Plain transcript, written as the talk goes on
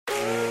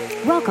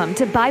Welcome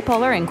to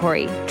Bipolar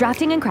Inquiry,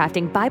 drafting and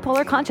crafting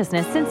bipolar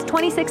consciousness since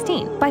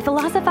 2016 by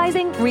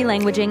philosophizing,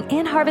 relanguaging,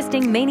 and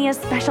harvesting mania's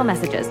special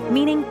messages,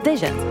 meaning,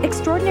 visions,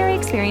 extraordinary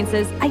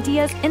experiences,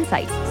 ideas,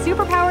 insights,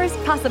 superpowers,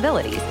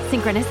 possibilities,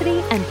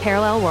 synchronicity, and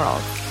parallel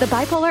worlds. The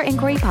Bipolar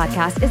Inquiry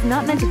podcast is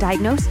not meant to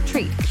diagnose,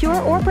 treat, cure,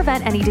 or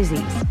prevent any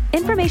disease.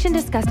 Information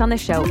discussed on the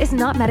show is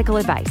not medical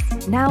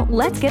advice. Now,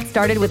 let's get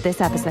started with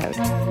this episode.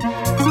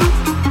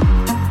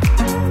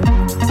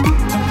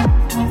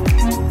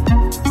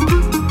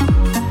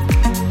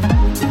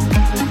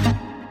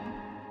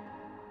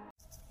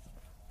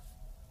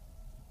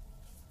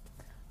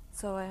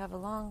 So I have a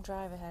long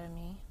drive ahead of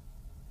me.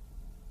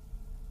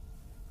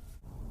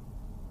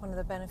 One of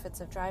the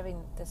benefits of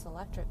driving this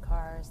electric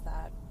car is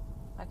that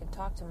I can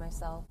talk to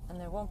myself and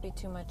there won't be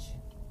too much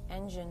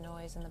engine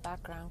noise in the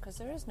background because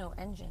there is no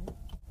engine.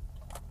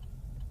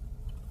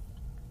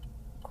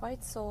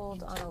 Quite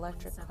sold on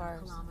electric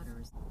cars.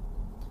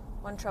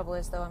 One trouble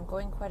is though I'm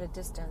going quite a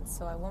distance,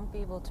 so I won't be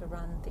able to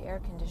run the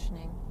air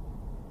conditioning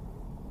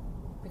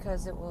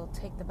because it will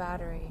take the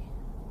battery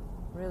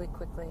really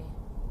quickly.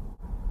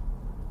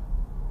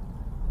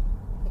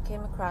 I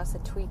came across a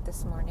tweet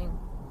this morning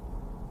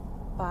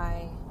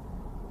by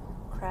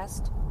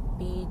Crest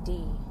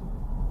BD,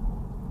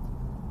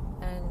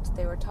 and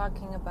they were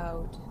talking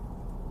about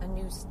a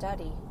new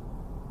study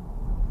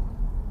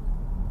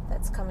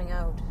that's coming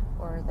out,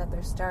 or that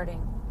they're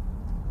starting,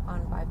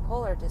 on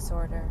bipolar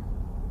disorder,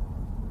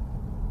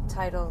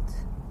 titled,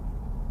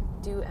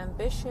 "Do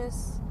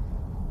Ambitious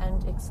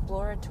and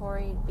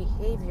Exploratory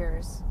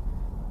Behaviors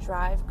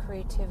Drive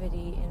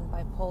Creativity in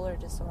Bipolar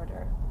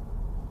Disorder?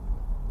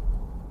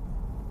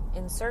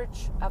 In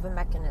Search of a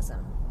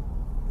Mechanism."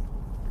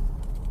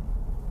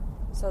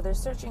 So they're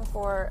searching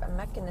for a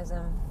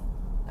mechanism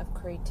of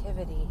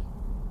creativity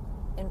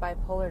in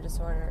bipolar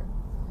disorder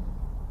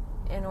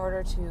in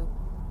order to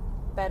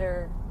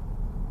better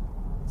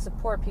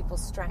support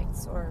people's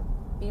strengths or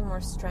be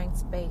more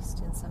strengths-based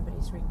in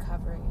somebody's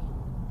recovery.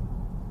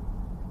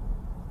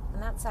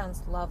 And that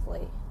sounds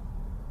lovely.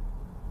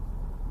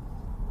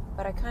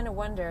 But I kind of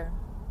wonder,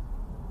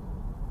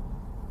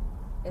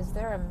 is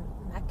there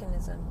a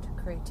mechanism to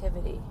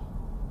creativity?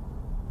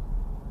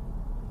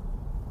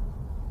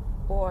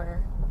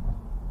 Or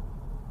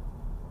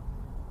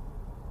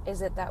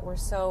is it that we're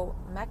so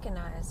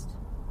mechanized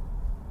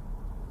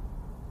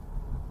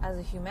as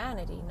a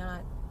humanity,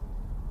 not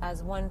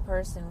as one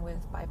person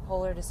with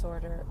bipolar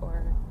disorder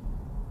or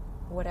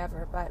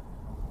whatever, but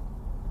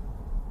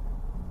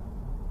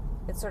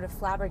it's sort of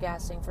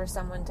flabbergasting for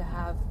someone to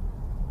have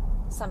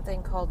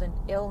something called an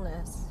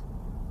illness,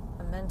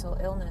 a mental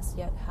illness,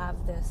 yet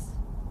have this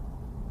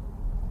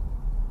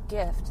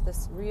gift,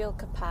 this real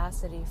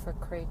capacity for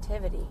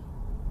creativity.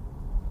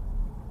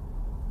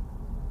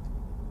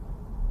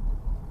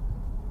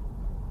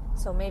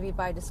 So maybe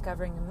by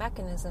discovering a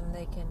mechanism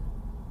they can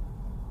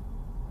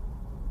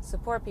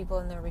support people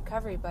in their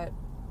recovery, but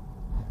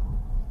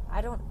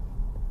I don't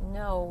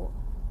know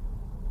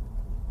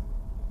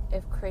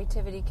if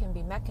creativity can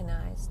be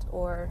mechanized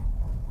or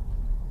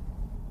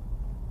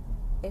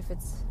if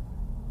it's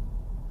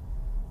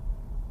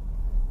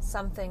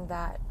something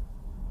that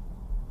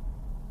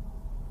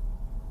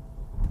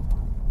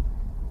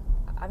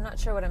I'm not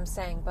sure what I'm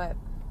saying, but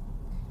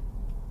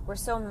we're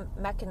so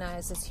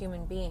mechanized as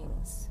human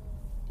beings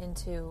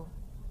into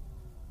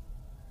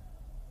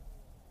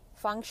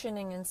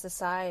functioning in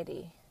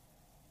society.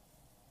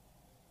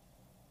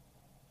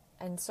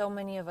 And so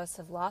many of us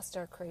have lost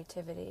our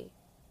creativity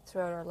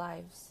throughout our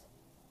lives,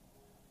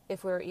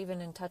 if we're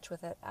even in touch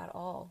with it at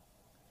all,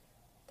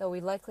 though we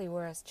likely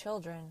were as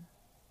children.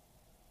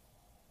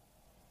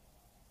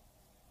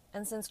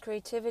 And since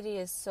creativity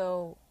is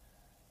so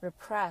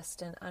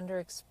repressed and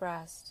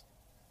underexpressed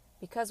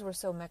because we're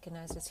so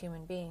mechanized as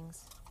human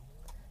beings,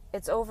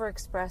 it's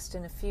overexpressed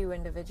in a few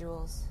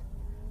individuals,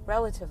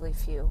 relatively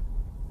few,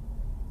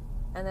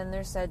 and then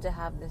they're said to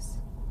have this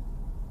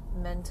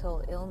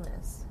mental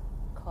illness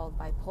called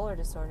bipolar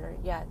disorder.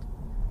 Yet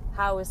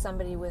how is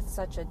somebody with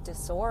such a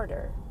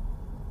disorder,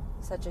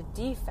 such a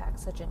defect,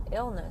 such an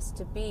illness,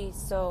 to be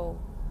so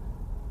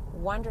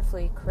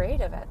wonderfully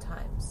creative at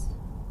times?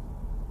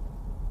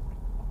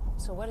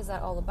 So what is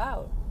that all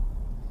about?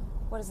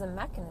 What is the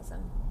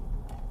mechanism?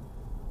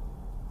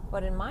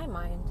 But in my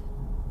mind,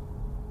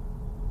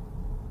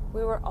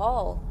 we were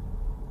all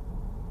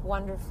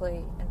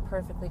wonderfully and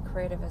perfectly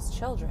creative as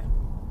children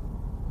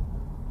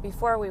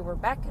before we were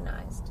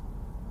mechanized.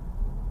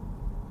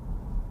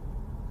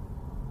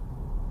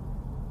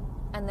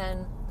 And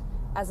then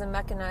as a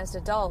mechanized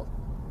adult,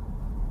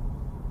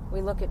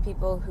 we look at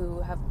people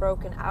who have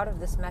broken out of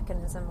this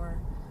mechanism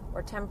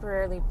or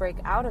temporarily break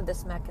out of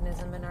this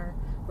mechanism and are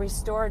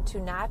restored to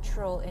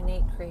natural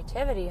innate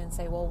creativity and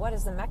say, well, what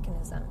is the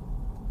mechanism?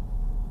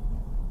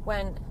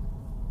 When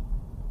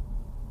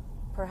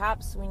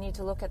perhaps we need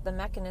to look at the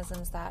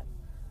mechanisms that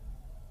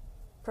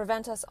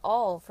prevent us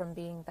all from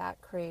being that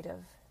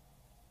creative.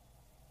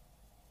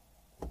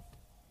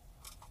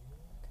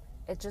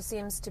 It just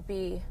seems to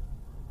be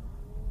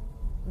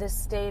this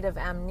state of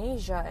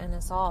amnesia in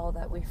us all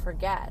that we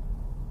forget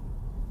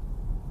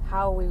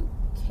how we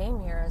came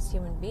here as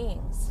human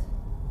beings.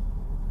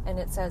 And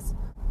it says,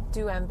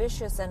 do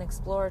ambitious and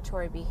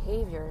exploratory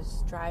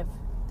behaviors drive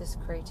this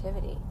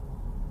creativity?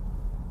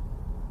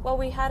 Well,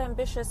 we had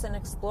ambitious and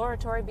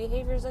exploratory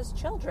behaviors as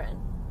children.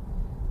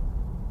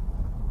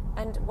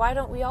 And why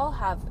don't we all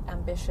have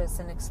ambitious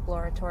and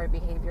exploratory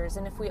behaviors?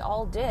 And if we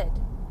all did,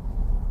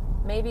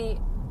 maybe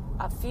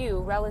a few,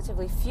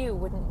 relatively few,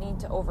 wouldn't need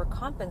to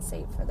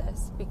overcompensate for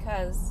this,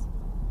 because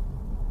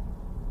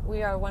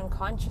we are one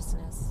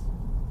consciousness.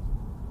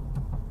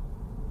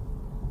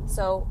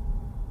 So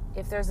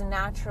if there's a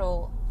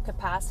natural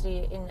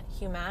capacity in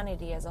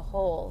humanity as a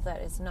whole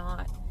that is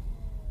not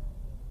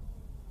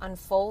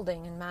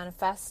unfolding and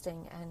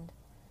manifesting and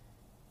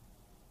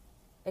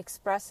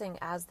expressing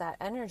as that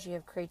energy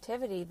of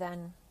creativity,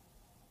 then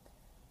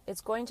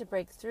it's going to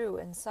break through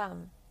in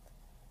some,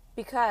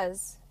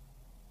 because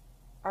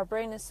our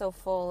brain is so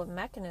full of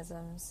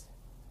mechanisms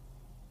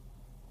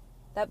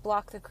that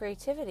block the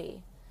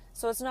creativity.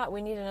 So it's not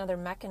we need another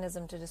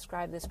mechanism to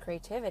describe this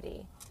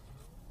creativity.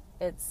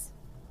 It's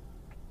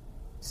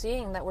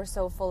seeing that we're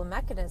so full of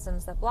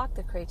mechanisms that block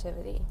the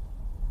creativity.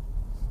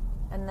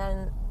 And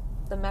then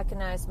the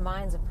mechanized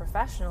minds of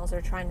professionals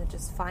are trying to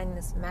just find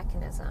this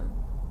mechanism.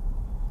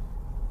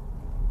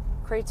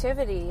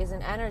 Creativity is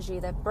an energy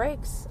that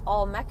breaks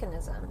all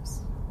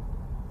mechanisms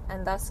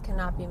and thus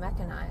cannot be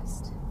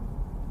mechanized.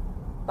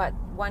 But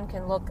one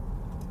can look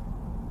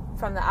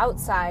from the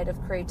outside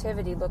of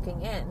creativity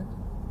looking in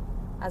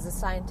as a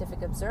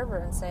scientific observer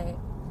and say,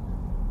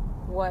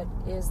 what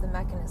is the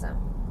mechanism?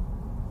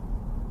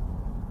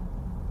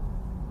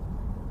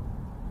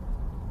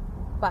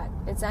 But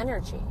it's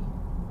energy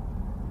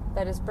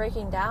that is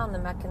breaking down the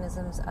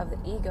mechanisms of the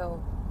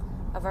ego,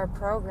 of our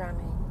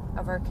programming,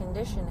 of our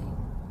conditioning.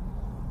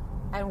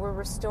 And we're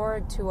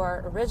restored to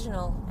our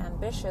original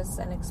ambitious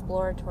and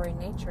exploratory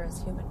nature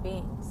as human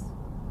beings.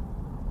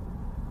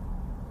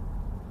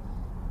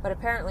 But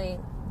apparently,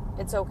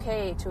 it's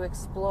okay to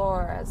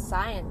explore as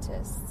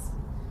scientists.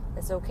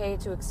 It's okay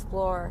to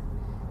explore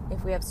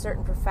if we have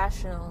certain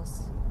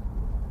professionals.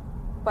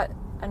 But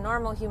a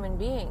normal human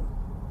being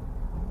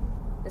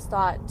is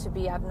thought to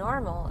be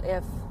abnormal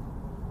if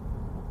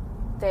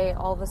they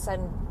all of a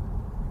sudden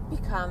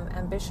become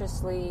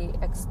ambitiously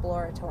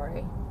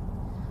exploratory.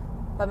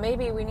 But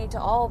maybe we need to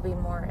all be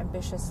more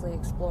ambitiously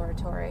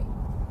exploratory.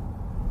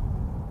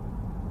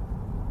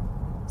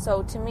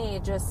 So to me,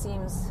 it just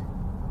seems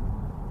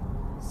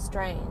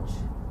strange.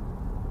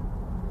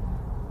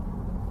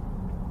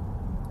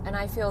 And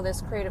I feel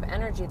this creative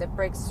energy that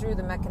breaks through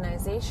the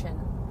mechanization.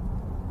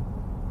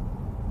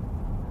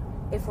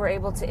 If we're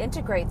able to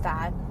integrate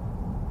that,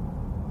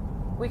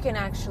 we can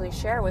actually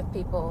share with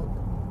people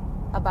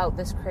about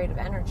this creative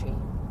energy.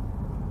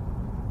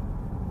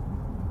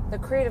 The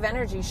creative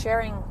energy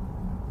sharing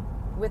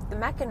with the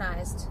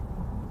mechanized.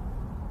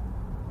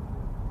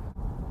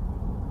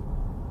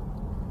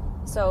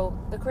 So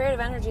the creative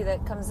energy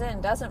that comes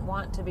in doesn't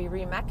want to be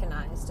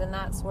remechanized, and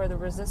that's where the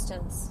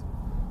resistance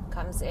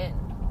comes in.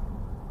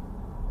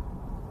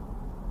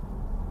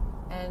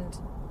 And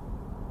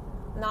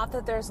not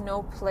that there's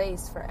no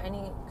place for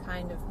any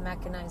kind of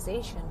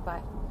mechanization,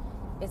 but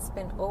it's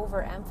been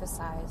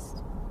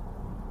overemphasized.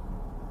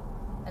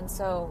 And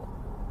so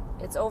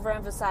it's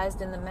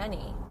overemphasized in the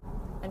many,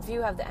 and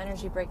few have the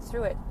energy break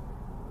through it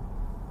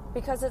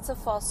because it's a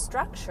false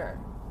structure.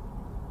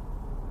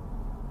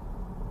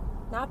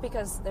 Not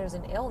because there's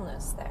an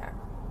illness there.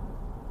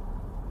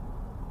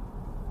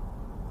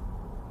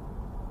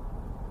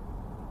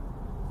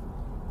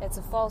 It's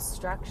a false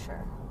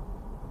structure.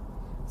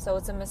 So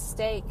it's a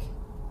mistake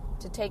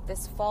to take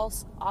this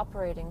false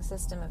operating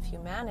system of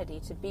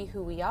humanity to be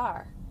who we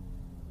are,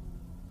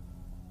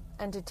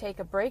 and to take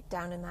a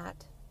breakdown in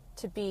that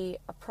to be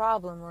a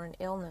problem or an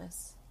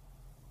illness.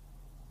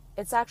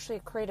 It's actually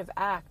a creative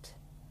act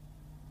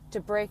to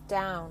break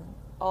down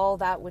all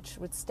that which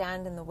would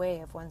stand in the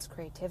way of one's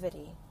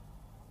creativity.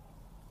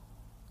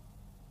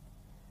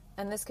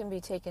 And this can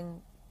be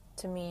taken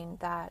to mean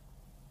that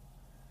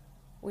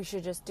we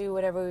should just do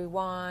whatever we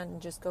want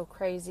and just go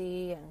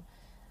crazy, and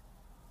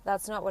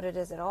that's not what it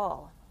is at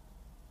all.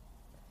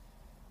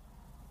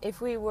 If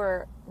we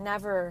were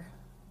never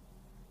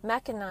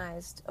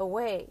mechanized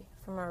away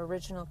from our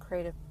original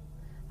creative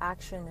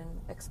action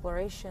and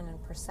exploration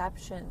and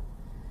perception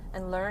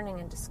and learning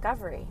and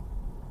discovery,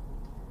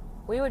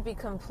 we would be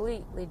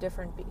completely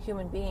different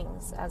human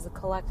beings as a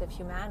collective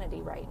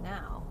humanity right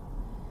now.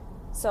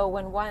 So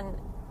when one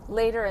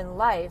later in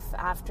life,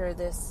 after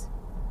this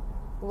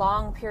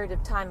long period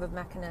of time of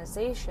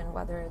mechanization,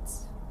 whether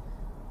it's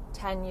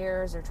 10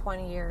 years or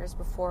 20 years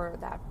before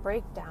that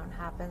breakdown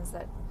happens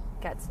that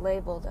gets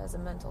labeled as a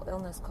mental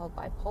illness called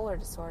bipolar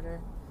disorder,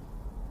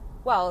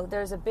 well,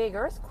 there's a big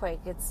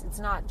earthquake. It's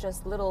not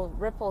just little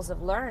ripples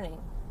of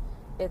learning.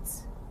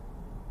 It's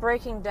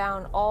breaking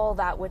down all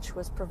that which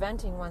was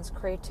preventing one's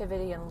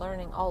creativity and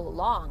learning all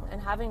along,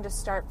 and having to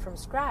start from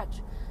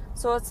scratch.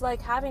 So it's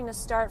like having to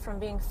start from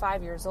being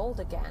 5 years old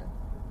again.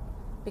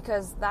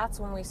 because that's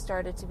when we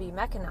started to be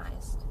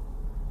mechanized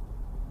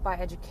by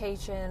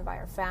education, by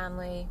our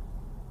family.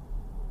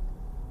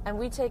 And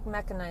we take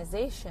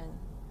mechanization,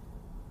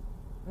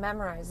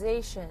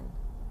 memorization,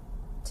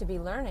 to be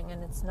learning,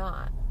 and it's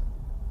not.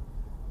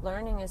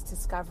 Learning is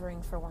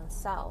discovering for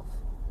oneself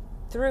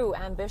through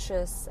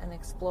ambitious and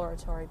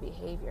exploratory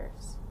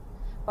behaviors.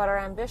 But our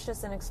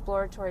ambitious and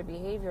exploratory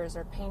behaviors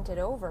are painted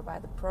over by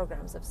the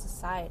programs of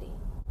society.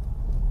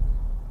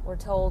 We're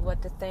told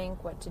what to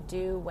think, what to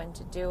do, when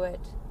to do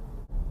it.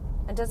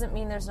 It doesn't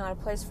mean there's not a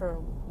place for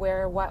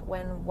where, what,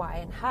 when, why,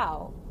 and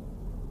how.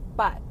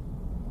 But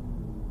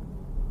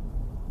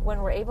when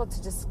we're able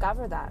to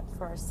discover that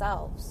for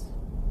ourselves,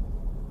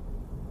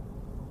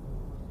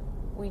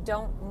 we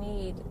don't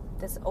need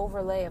this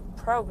overlay of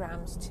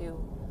programs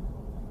to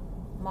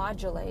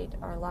modulate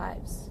our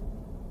lives.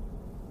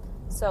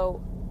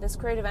 So this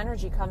creative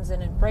energy comes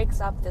in and breaks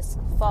up this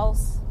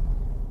false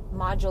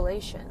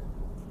modulation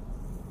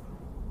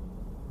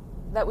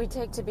that we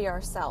take to be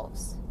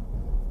ourselves.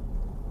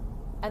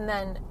 And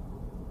then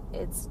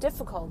it's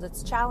difficult,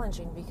 it's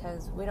challenging,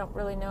 because we don't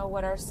really know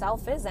what our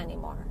self is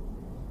anymore.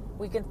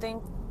 We can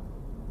think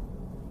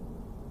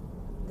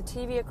the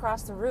TV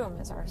across the room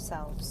is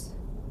ourselves.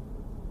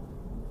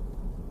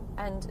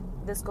 And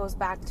this goes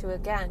back to,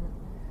 again,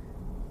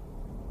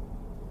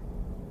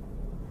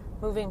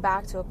 moving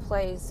back to a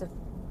place of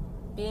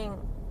being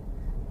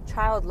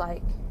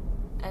childlike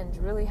and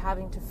really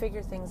having to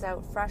figure things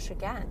out fresh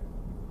again.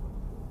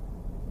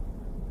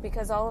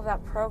 Because all of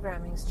that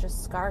programming is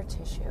just scar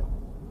tissue.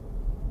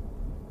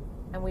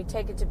 And we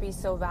take it to be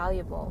so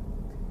valuable.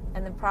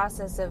 And the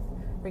process of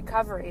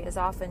recovery is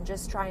often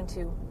just trying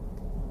to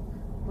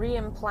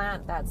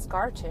reimplant that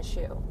scar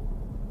tissue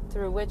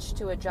through which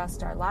to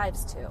adjust our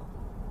lives to.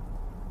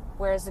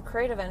 Whereas the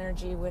creative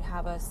energy would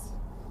have us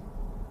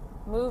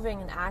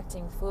moving and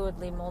acting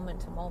fluidly moment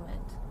to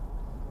moment.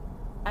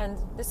 And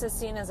this is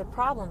seen as a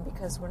problem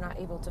because we're not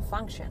able to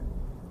function.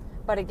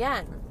 But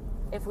again,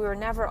 if we were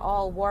never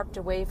all warped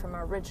away from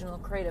our original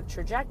creative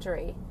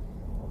trajectory,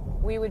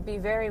 we would be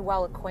very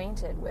well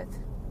acquainted with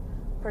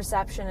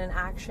perception and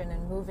action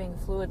and moving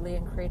fluidly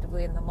and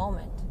creatively in the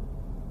moment.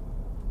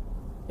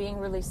 Being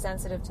really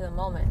sensitive to the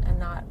moment and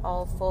not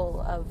all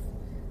full of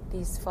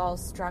these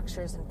false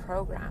structures and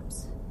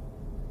programs.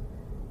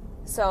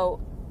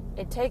 So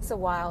it takes a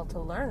while to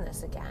learn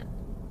this again.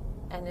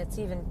 And it's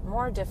even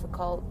more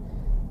difficult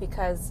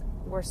because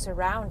we're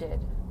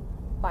surrounded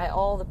by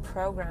all the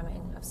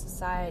programming of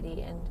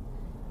society and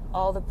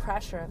all the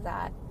pressure of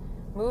that,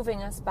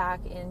 moving us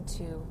back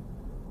into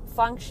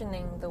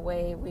functioning the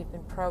way we've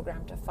been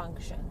programmed to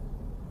function.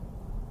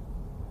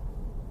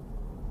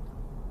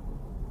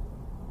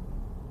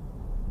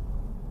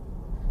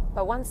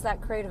 But once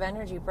that creative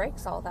energy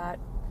breaks all that,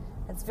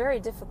 it's very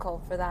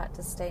difficult for that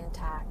to stay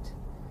intact.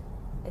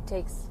 It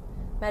takes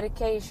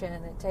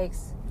medication, it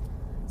takes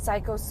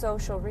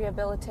psychosocial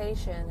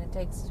rehabilitation, it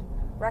takes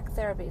rec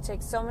therapy, it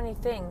takes so many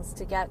things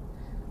to get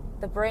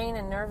the brain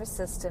and nervous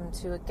system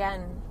to,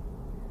 again,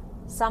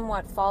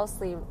 somewhat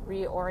falsely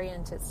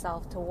reorient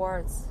itself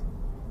towards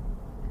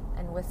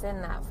and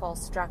within that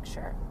false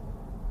structure.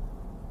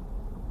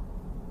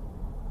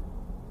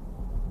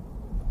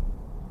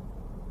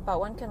 But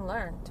one can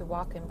learn to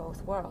walk in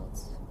both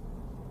worlds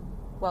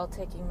while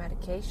taking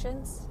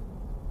medications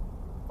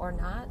or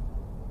not.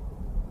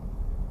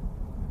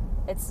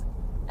 It's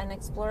an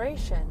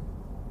exploration.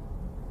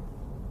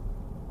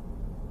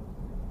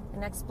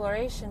 An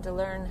exploration to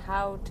learn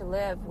how to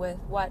live with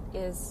what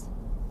is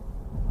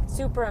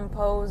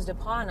superimposed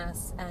upon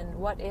us and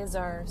what is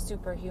our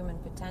superhuman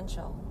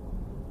potential,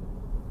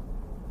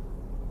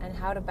 and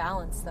how to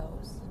balance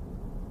those.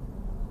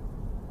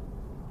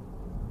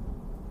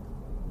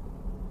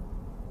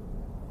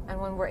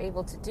 And when we're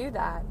able to do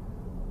that,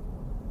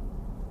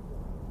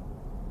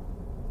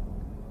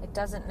 it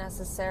doesn't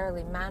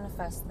necessarily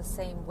manifest the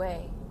same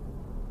way.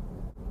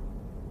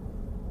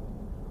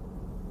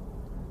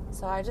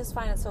 So I just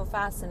find it so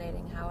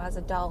fascinating how, as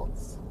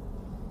adults,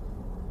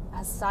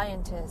 as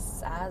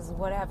scientists, as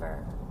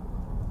whatever,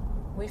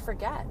 we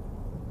forget.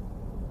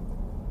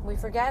 We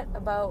forget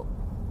about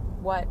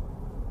what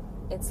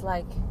it's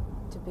like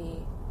to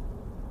be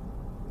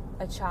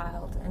a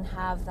child and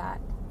have that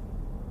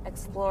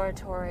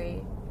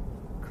exploratory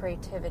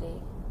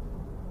creativity.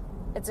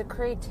 It's a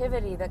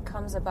creativity that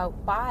comes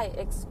about by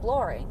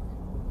exploring.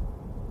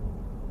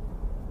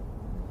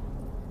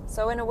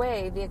 So in a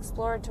way, the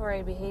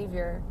exploratory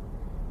behavior,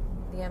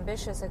 the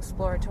ambitious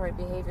exploratory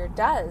behavior,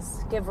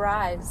 does give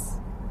rise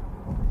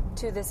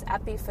to this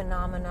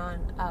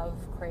epiphenomenon of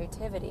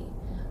creativity.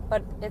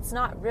 But it's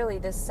not really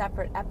this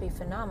separate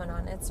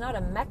epiphenomenon. It's not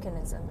a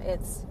mechanism.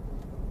 It's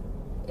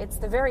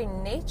the very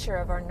nature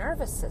of our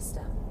nervous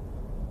system.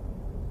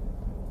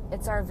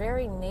 It's our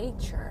very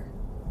nature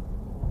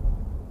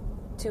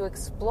to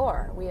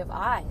explore. We have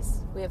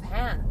eyes, we have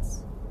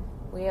hands,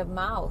 we have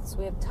mouths,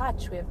 we have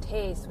touch, we have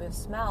taste, we have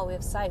smell, we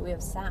have sight, we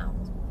have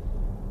sound.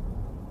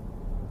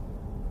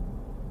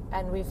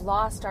 And we've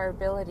lost our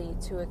ability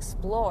to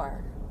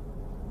explore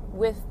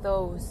with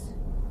those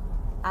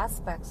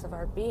aspects of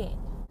our being.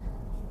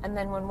 And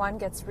then when one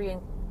gets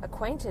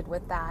reacquainted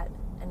with that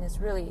and is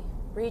really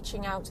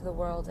reaching out to the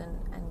world and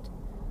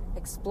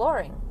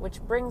exploring,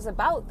 which brings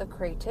about the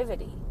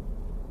creativity.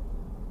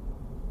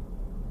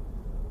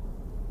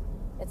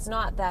 It's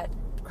not that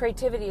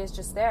creativity is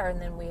just there and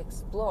then we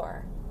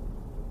explore.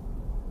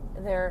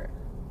 They're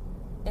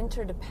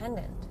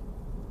interdependent.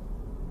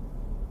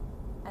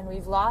 And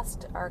we've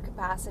lost our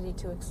capacity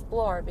to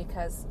explore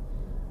because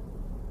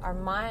our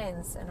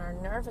minds and our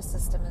nervous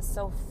system is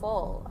so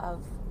full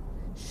of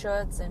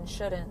shoulds and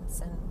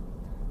shouldn'ts and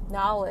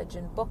knowledge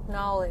and book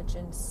knowledge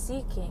and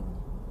seeking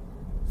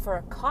for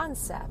a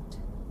concept.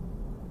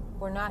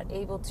 We're not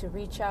able to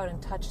reach out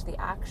and touch the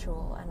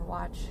actual and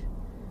watch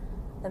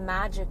the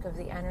magic of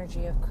the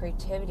energy of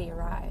creativity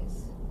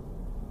arise,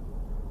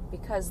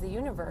 because the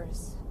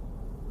universe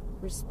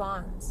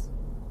responds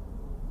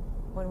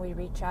when we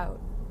reach out.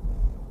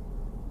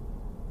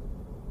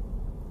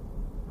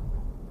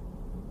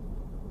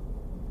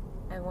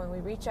 And when we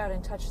reach out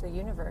and touch the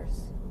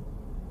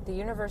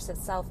universe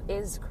itself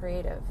is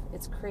creative.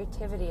 It's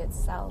creativity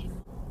itself.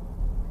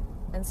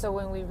 And so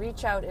when we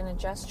reach out in a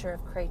gesture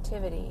of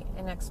creativity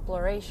and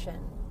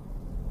exploration,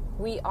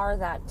 we are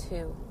that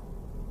too.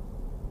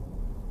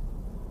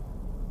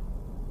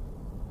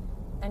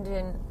 And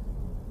in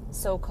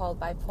so-called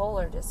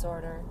bipolar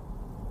disorder,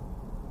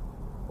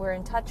 we're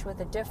in touch with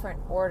a different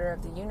order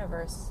of the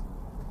universe.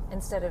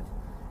 Instead of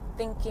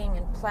thinking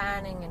and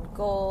planning and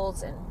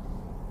goals and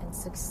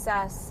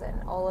success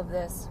and all of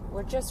this,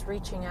 we're just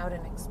reaching out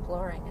and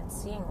exploring and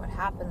seeing what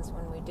happens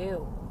when we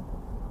do,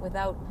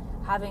 without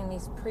having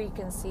these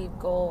preconceived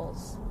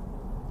goals.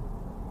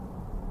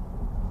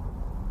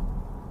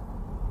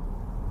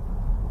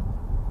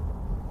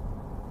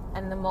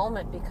 And the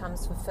moment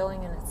becomes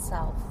fulfilling in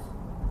itself.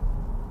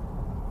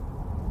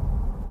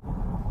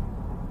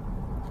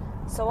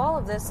 So all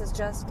of this is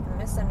just a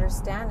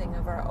misunderstanding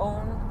of our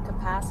own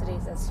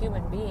capacities as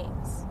human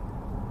beings.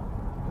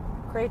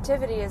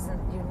 Creativity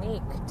isn't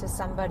unique to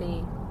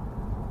somebody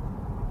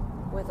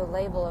with a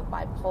label of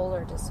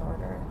bipolar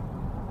disorder.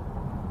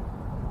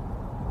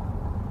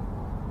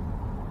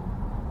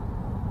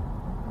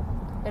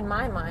 In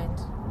my mind,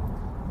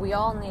 we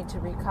all need to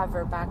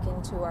recover back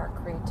into our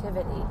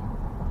creativity.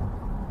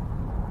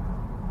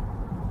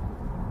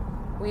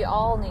 We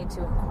all need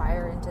to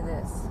inquire into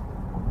this.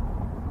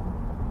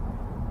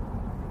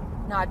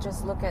 Not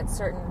just look at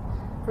certain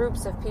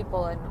groups of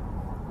people and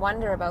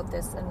wonder about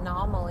this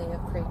anomaly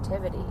of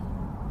creativity.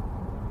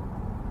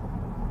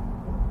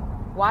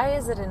 Why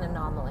is it an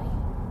anomaly?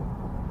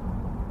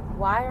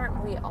 Why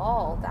aren't we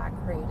all that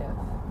creative?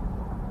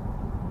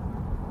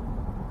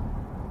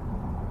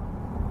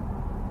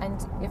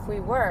 And if we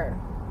were,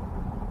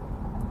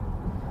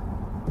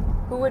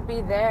 who would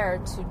be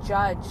there to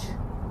judge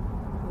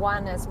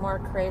one as more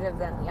creative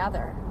than the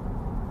other?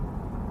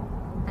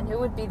 And who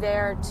would be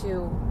there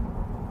to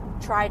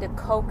try to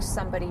coax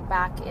somebody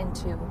back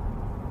into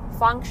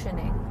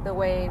functioning the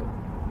way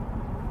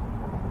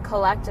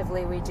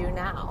collectively we do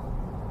now?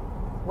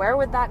 Where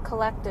would that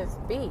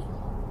collective be?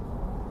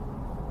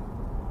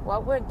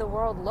 What would the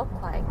world look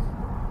like?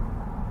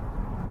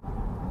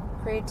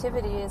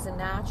 Creativity is a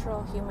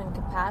natural human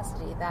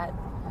capacity that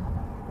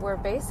we're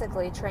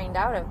basically trained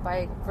out of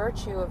by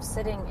virtue of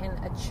sitting in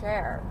a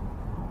chair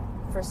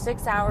for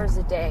 6 hours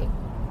a day,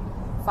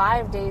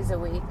 5 days a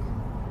week,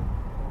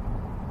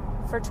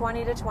 for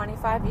 20 to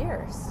 25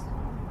 years.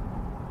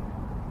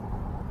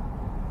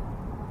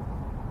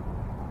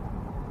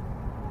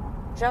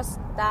 Just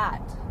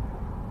that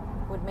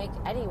would make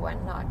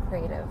anyone not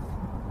creative.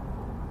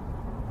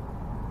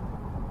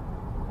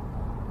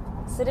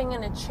 Sitting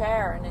in a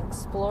chair and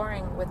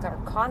exploring with our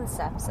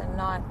concepts and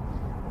not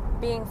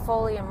being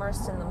fully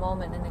immersed in the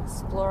moment and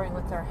exploring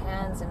with our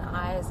hands and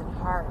eyes and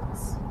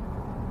hearts,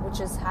 which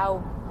is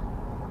how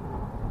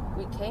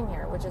we came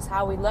here, which is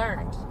how we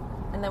learned.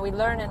 And then we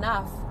learn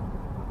enough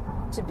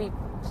to be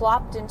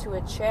plopped into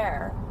a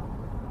chair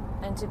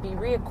and to be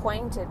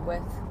reacquainted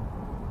with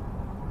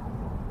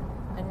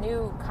a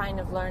new kind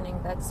of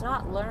learning that's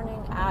not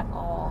learning at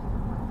all.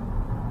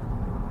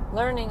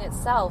 Learning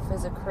itself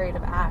is a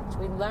creative act.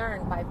 We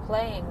learn by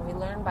playing, we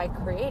learn by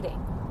creating.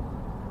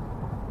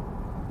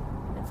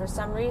 And for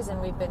some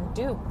reason we've been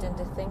duped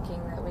into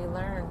thinking that we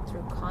learn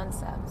through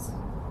concepts.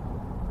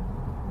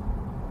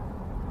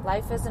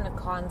 Life isn't a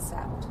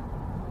concept.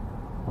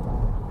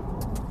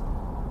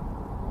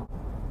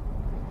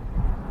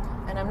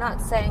 And I'm not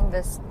saying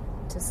this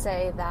to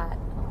say that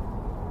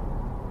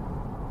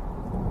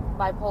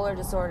bipolar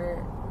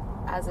disorder,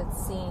 as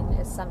it's seen,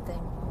 is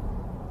something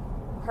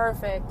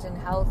perfect and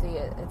healthy.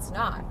 It's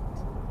not.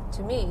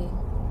 To me,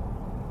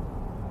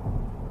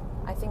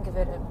 I think of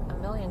it a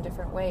million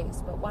different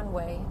ways, but one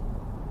way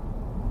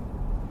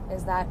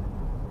is that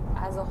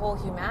as a whole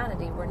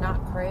humanity, we're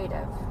not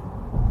creative.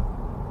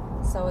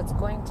 So it's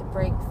going to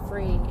break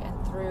free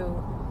and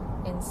through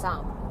in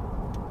some,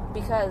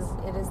 because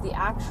it is the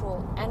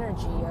actual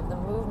energy of the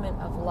movement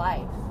of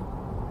life,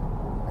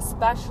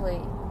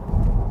 especially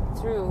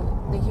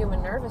through the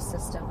human nervous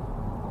system,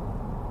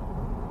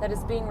 that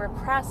is being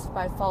repressed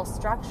by false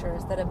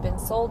structures that have been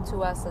sold to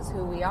us as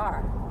who we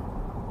are.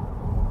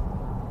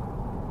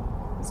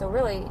 So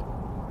really,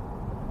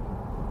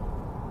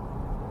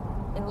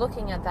 in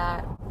looking at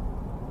that,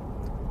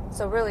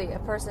 a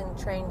person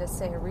trained as,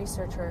 say, a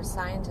researcher or a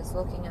scientist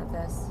looking at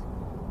this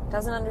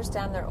doesn't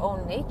understand their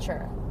own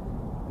nature,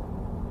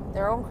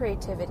 their own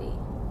creativity.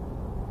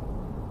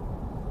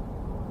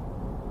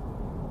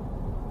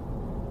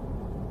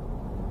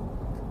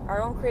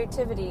 Our own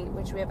creativity,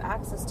 which we have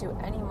access to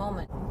any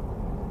moment,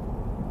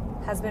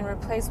 has been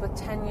replaced with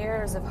 10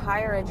 years of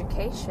higher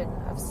education,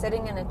 of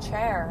sitting in a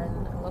chair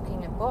and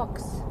looking at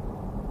books,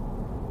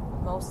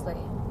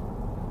 mostly.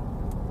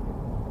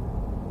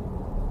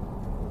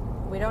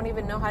 We don't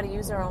even know how to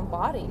use our own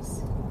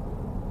bodies.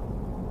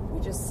 We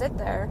just sit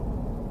there,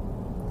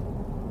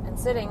 and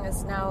sitting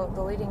is now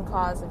the leading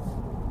cause of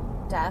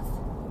death,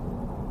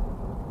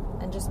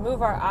 and just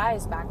move our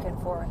eyes back and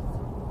forth.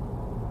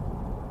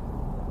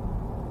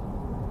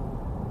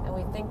 And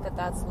we think that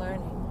that's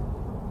learning.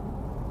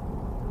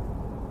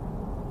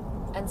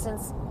 And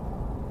since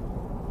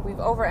we've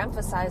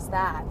overemphasized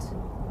that,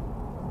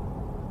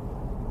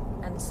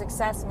 and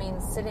success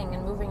means sitting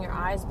and moving your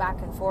eyes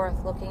back and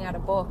forth, looking at a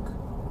book,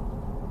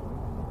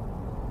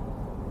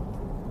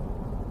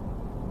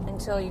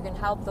 until you can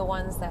help the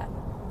ones that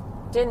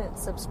didn't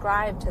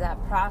subscribe to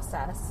that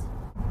process.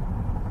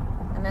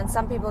 And then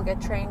some people get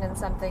trained in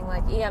something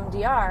like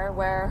EMDR,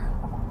 where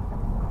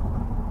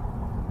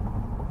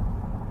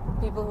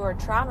people who are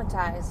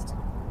traumatized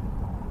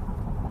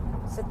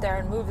sit there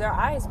and move their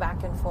eyes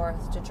back and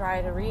forth to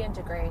try to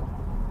reintegrate.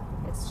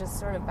 It's just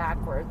sort of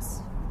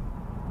backwards.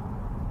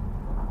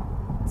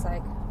 It's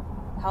like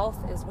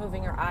health is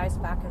moving your eyes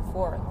back and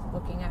forth,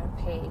 looking at a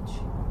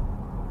page.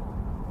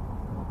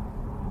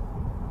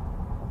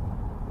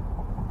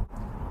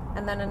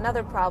 And then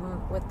another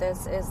problem with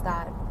this is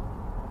that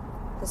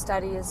the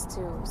study is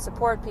to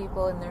support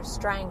people in their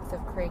strength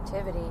of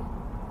creativity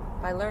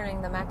by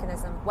learning the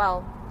mechanism.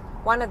 Well,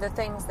 one of the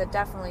things that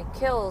definitely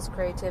kills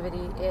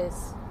creativity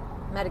is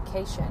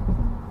medication.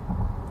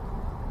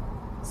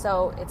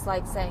 So it's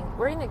like saying,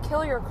 we're going to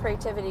kill your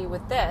creativity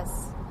with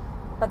this,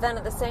 but then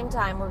at the same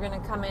time, we're going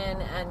to come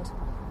in and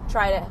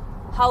try to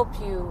help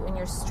you in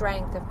your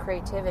strength of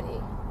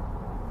creativity.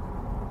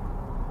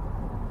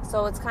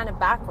 So it's kind of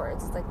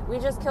backwards. It's like, we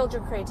just killed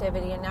your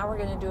creativity, and now we're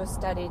going to do a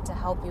study to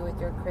help you with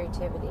your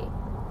creativity.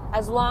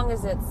 As long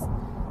as it's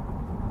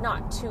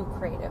not too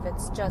creative,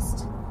 it's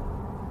just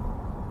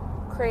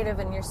creative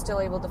and you're still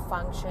able to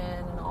function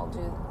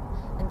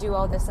and do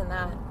all this and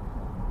that.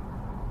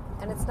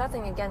 And it's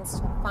nothing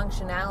against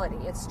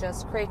functionality. It's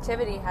just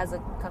creativity has a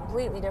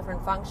completely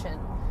different function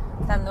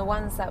than the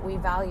ones that we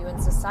value in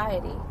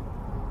society.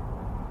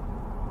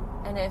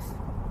 And if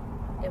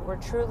it were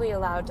truly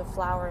allowed to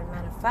flower and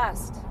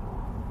manifest,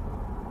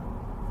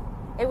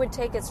 it would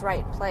take its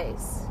right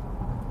place.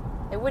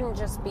 It wouldn't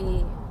just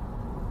be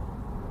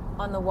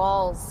on the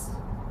walls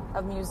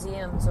of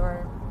museums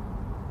or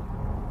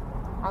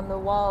on the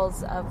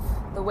walls of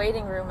the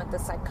waiting room at the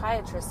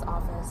psychiatrist's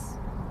office,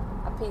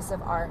 a piece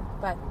of art,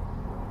 but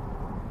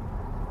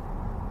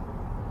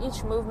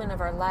each movement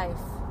of our life,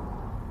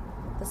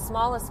 the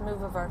smallest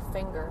move of our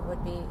finger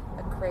would be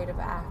a creative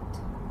act.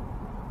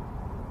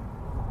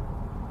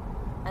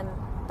 And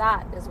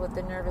that is what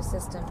the nervous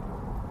system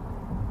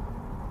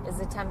is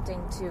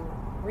attempting to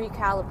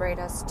recalibrate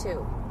us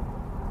to.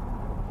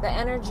 The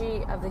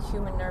energy of the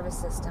human nervous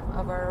system,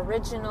 of our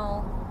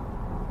original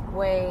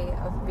way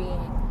of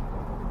being.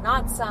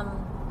 Not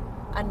some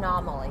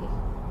anomaly,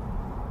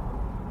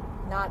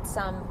 not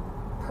some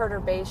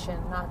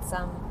perturbation, not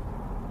some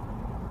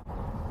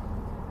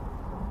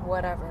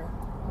whatever.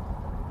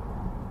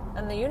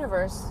 And the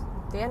universe,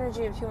 the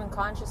energy of human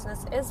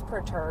consciousness is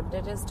perturbed.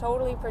 It is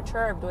totally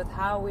perturbed with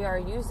how we are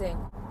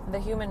using the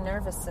human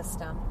nervous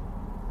system.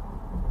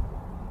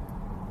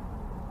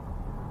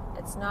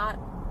 It's not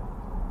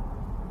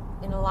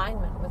in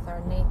alignment with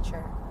our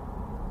nature.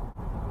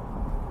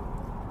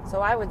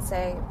 So I would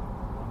say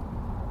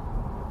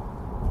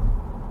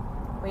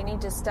we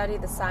need to study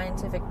the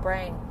scientific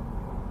brain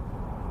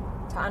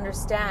to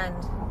understand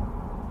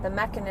the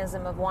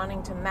mechanism of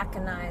wanting to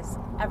mechanize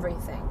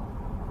everything.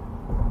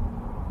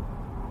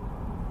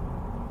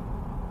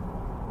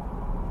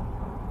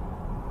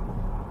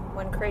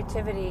 When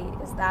creativity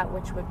is that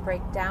which would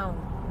break down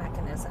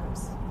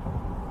mechanisms.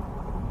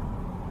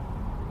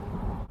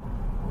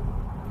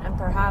 And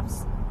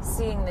perhaps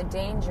seeing the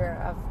danger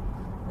of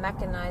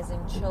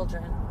mechanizing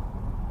children,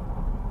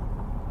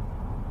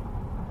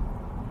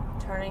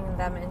 turning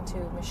them into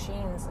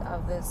machines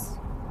of this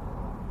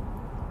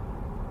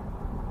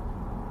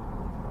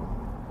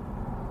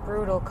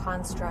brutal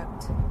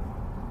construct.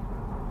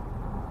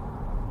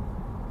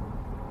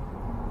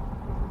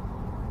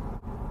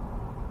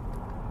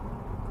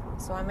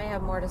 So I may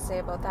have more to say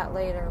about that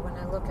later when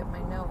I look at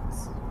my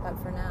notes, but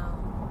for now.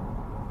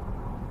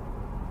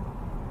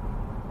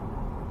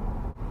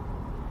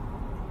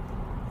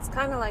 It's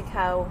kind of like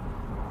how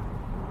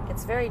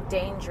it's very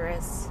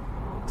dangerous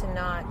to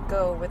not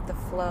go with the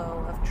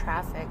flow of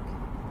traffic.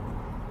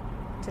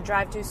 to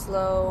drive too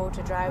slow,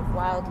 to drive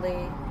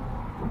wildly.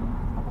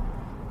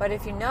 But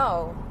if you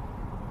know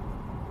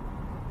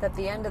that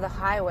the end of the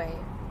highway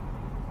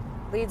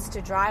leads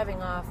to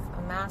driving off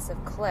a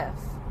massive cliff,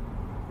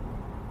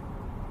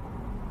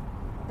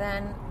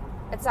 then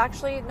it's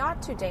actually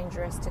not too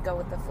dangerous to go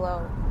with the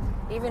flow,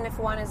 even if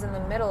one is in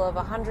the middle of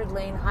a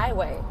 100-lane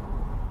highway.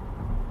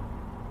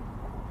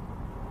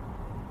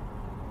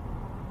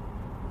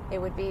 It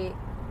would be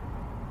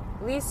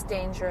least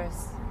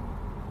dangerous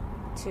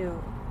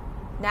to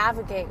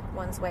navigate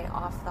one's way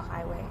off the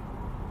highway,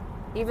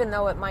 even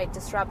though it might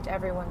disrupt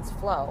everyone's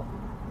flow.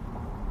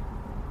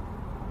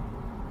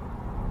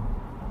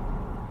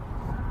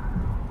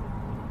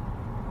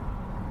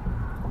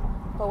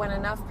 But when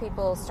enough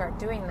people start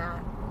doing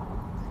that,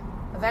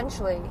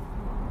 eventually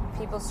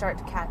people start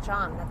to catch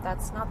on that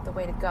that's not the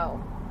way to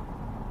go.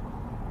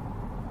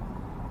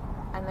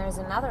 And there's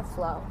another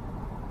flow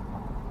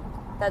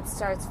that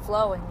starts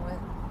flowing with,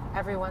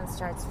 everyone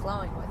starts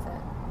flowing with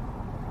it.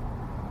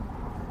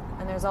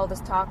 And there's all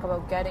this talk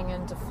about getting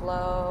into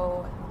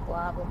flow and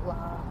blah, blah,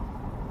 blah.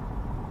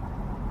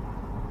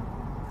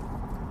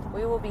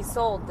 We will be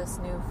sold this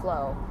new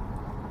flow,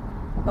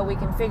 but we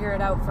can figure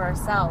it out for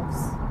ourselves.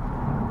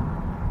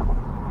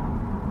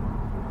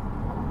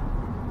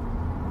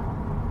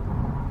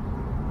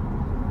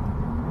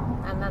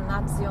 And then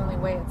that's the only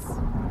way it's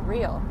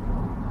real.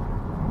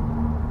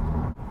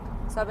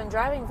 So I've been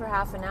driving for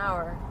half an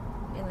hour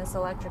in this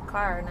electric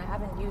car and I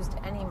haven't used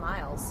any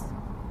miles.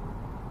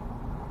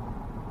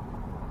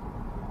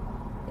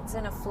 It's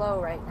in a flow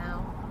right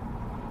now.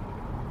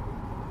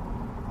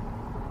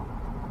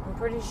 I'm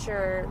pretty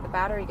sure the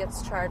battery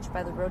gets charged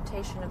by the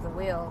rotation of the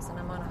wheels and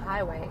I'm on a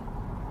highway.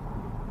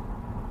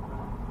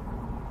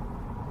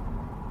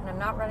 And I'm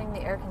not running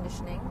the air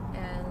conditioning,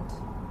 and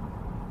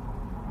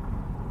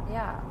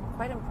yeah, I'm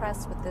quite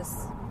impressed with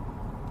this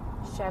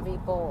Chevy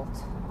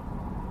Bolt.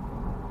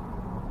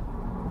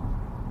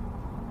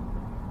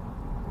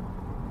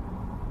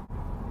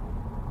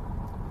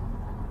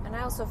 And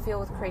I also feel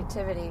with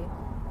creativity,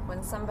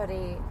 when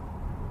somebody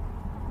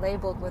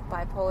labeled with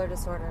bipolar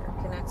disorder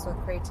connects with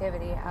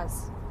creativity,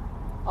 as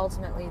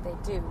ultimately they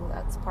do,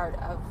 that's part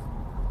of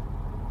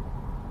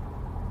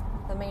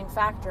the main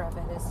factor of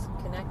it, is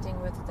connecting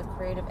with the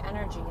creative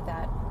energy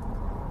that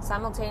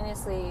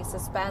simultaneously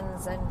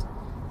suspends and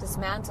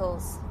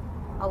dismantles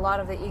a lot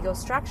of the ego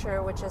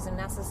structure, which is a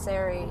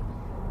necessary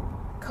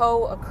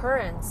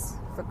co-occurrence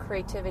for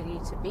creativity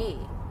to be.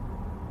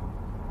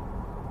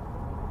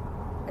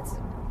 It's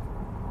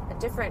a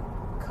different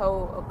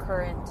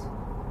co-occurrent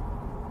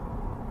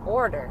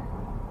order.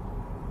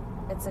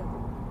 It's an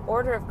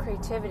order of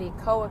creativity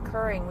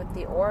co-occurring with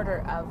the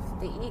order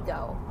of the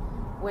ego,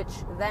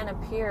 which then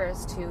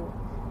appears to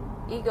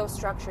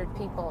ego-structured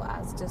people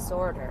as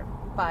disorder,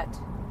 but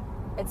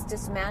it's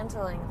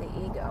dismantling the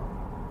ego,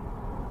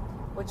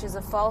 which is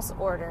a false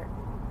order.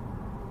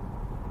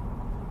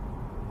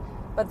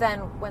 But then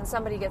when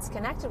somebody gets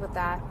connected with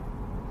that,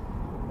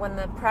 when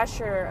the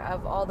pressure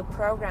of all the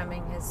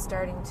programming is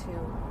starting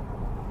to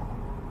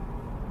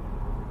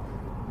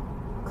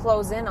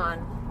close in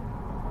on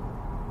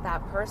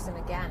that person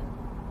again,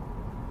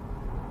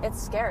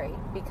 it's scary,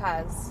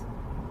 because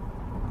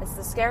it's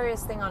the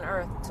scariest thing on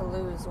earth to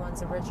lose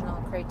one's original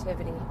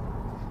creativity,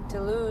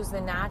 to lose the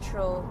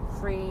natural,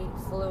 free,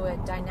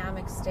 fluid,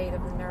 dynamic state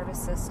of the nervous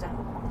system.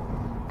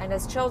 And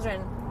as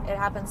children, it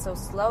happens so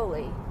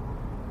slowly.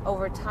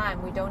 Over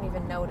time, we don't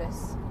even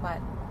notice. But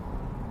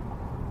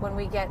when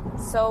we get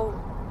so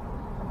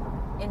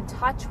in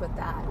touch with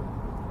that,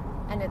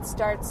 and it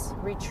starts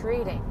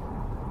retreating,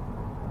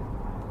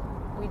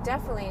 we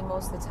definitely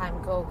most of the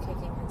time go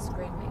kicking and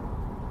screaming,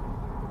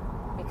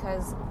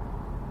 because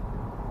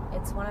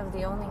it's one of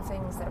the only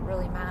things that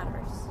really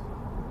matters,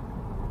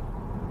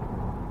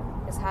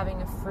 is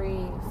having a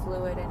free,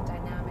 fluid, and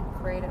dynamic,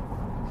 creative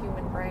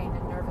human brain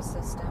and nervous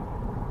system.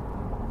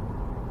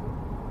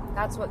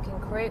 That's what can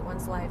create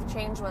one's life,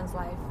 change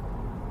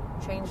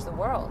the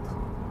world.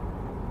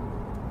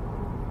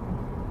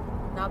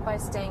 Not by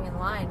staying in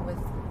line with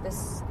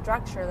this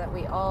structure that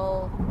we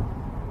all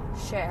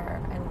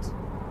share and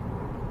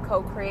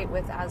co-create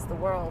with as the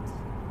world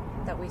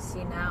that we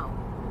see now.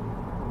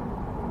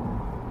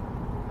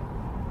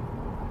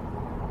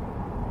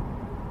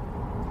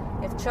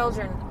 If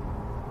children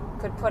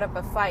could put up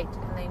a fight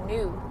and they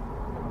knew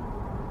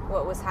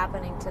what was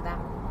happening to them,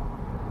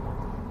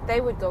 they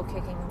would go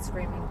kicking and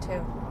screaming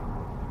too.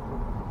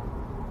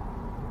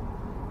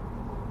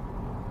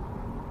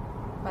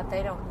 But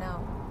they don't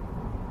know.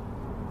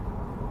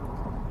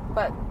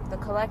 But the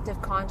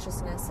collective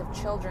consciousness of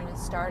children is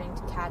starting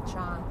to catch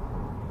on.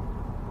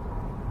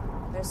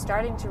 They're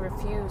starting to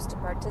refuse to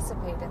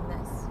participate in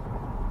this.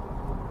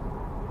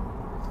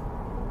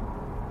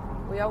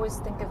 We always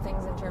think of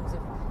things in terms of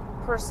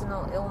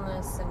personal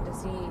illness and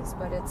disease,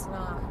 but it's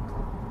not.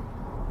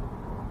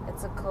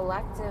 It's a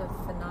collective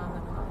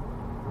phenomenon.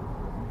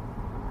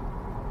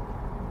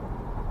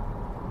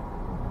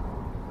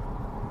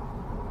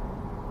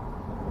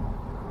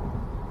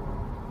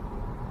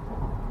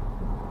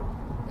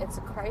 it's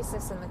a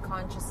crisis in the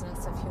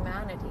consciousness of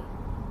humanity.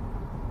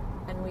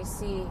 And we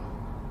see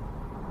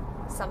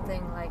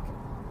something like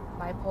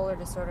bipolar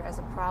disorder as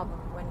a problem,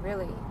 when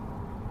really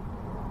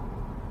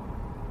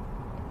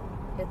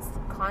it's the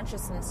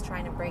consciousness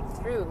trying to break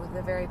through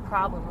the very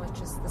problem,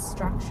 which is the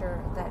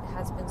structure that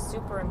has been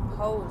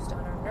superimposed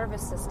on our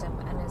nervous system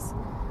and is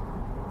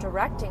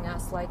directing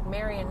us like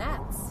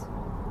marionettes.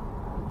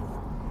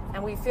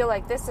 And we feel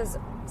like this is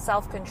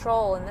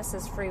self-control and this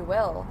is free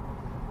will.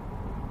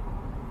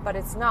 But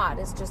it's not.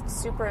 It's just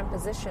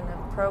superimposition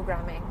of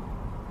programming.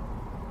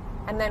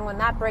 And then when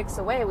that breaks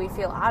away, we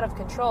feel out of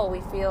control.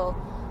 We feel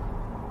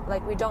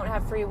like we don't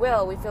have free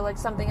will. We feel like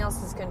something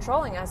else is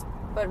controlling us.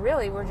 But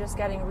really, we're just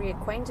getting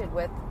reacquainted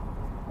with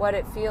what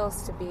it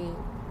feels to be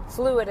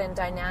fluid and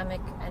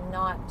dynamic and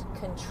not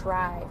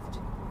contrived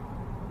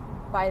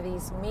by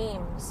these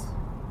memes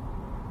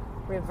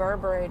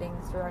reverberating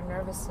through our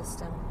nervous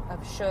system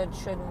of should,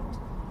 shouldn't.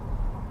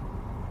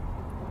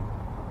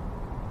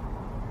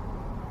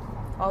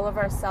 All of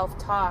our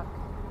self-talk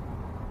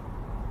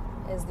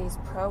is these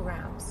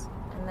programs.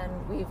 And then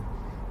we've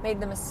made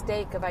the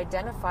mistake of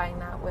identifying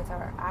that with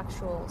our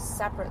actual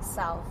separate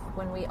self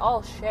when we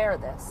all share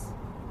this.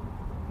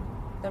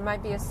 There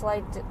might be a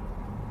slight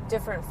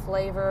different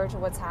flavor to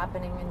what's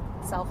happening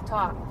in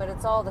self-talk, but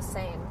it's all the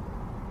same.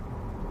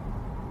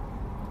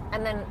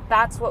 And then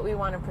that's what we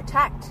want to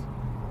protect.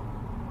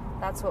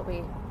 That's what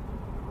we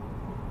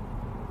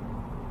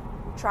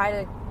try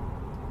to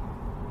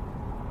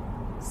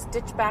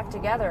stitch back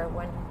together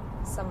when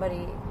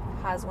somebody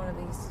has one of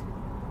these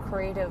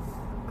creative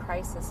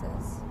crises.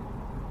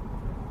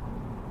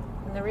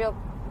 And the real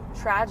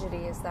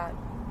tragedy is that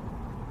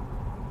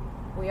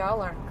we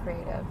all aren't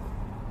creative.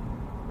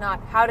 Not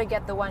how to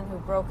get the one who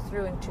broke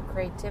through into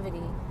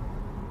creativity,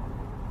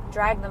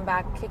 drag them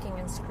back kicking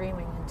and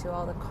screaming into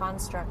all the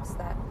constructs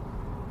that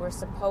we're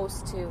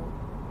supposed to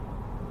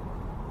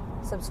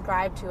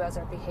subscribe to as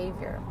our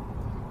behavior.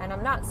 And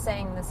I'm not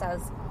saying this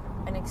as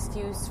an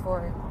excuse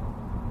for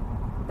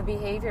the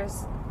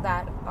behaviors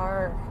that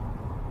are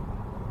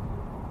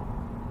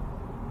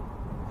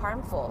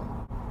harmful.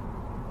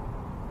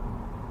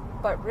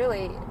 But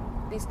really,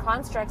 these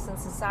constructs in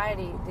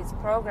society, these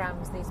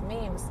programs, these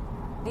memes,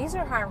 these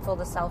are harmful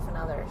to self and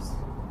others.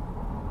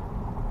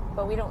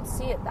 But we don't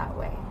see it that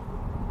way.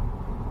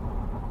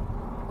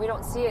 We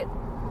don't see it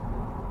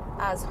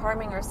as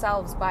harming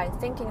ourselves by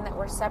thinking that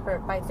we're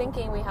separate, by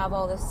thinking we have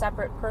all this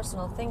separate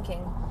personal thinking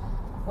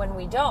when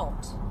we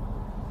don't.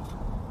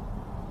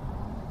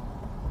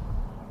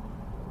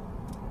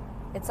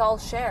 It's all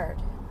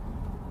shared.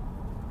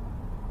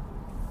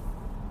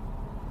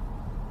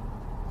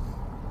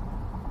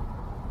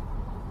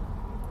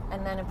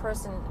 And then a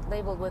person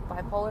labeled with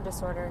bipolar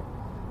disorder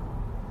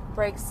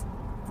breaks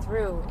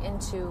through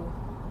into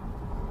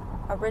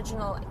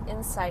original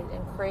insight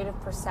and creative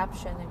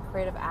perception and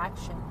creative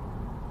action.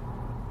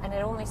 And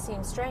it only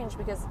seems strange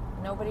because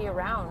nobody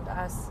around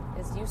us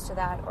is used to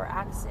that or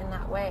acts in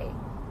that way.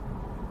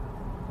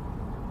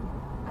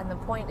 And the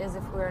point is,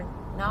 if we're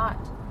not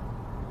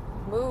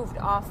moved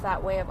off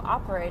that way of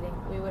operating,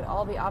 we would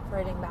all be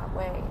operating that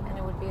way, and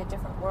it would be a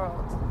different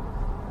world.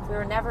 If we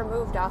were never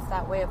moved off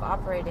that way of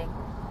operating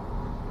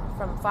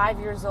from 5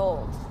 years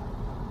old,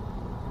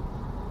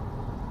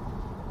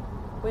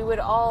 we would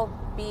all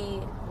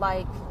be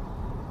like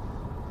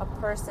a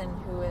person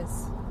who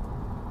is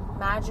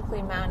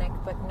magically manic,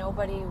 but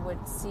nobody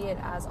would see it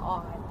as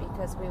odd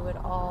because we would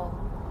all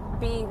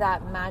be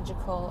that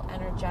magical,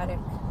 energetic,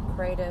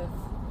 creative,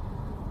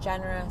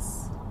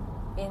 generous,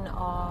 in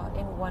awe,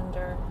 in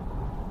wonder,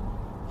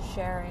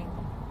 sharing,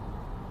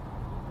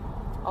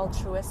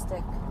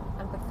 altruistic,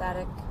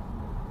 empathetic.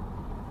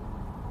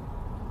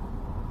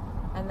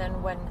 And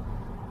then when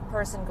a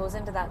person goes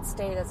into that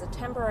state as a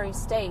temporary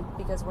state,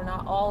 because we're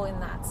not all in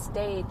that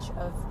stage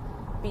of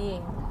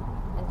being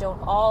and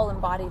don't all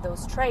embody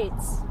those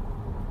traits,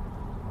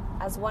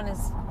 as one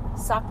is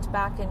sucked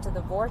back into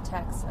the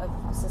vortex of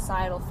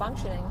societal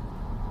functioning,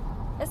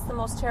 it's the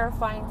most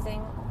terrifying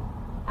thing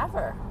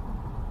ever.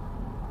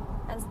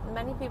 And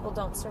many people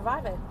don't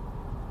survive it.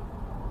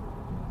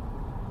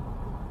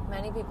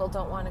 Many people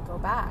don't want to go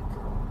back.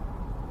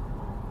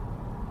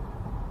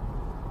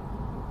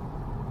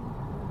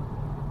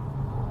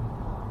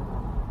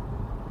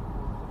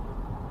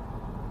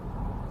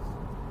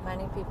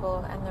 Many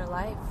people end their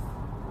life.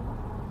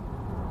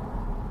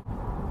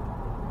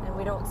 And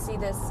we don't see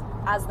this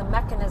as the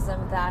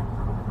mechanism that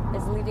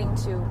is leading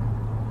to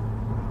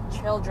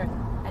children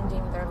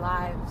ending their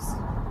lives,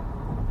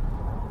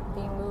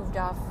 being moved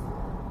off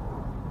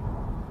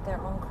their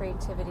own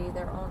creativity,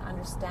 their own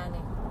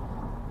understanding,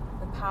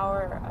 the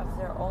power of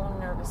their own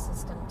nervous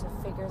system to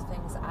figure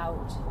things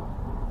out.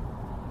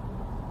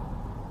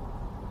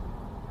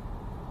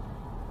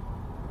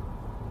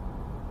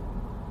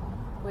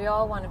 We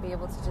all want to be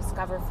able to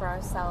discover for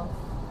ourselves,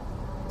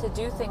 to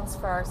do things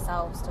for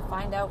ourselves, to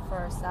find out for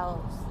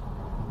ourselves.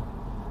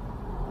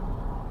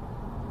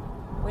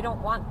 We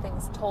don't want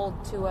things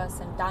told to us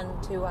and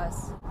done to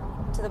us,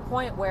 to the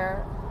point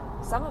where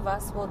some of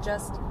us will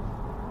just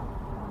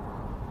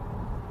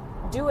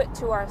do it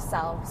to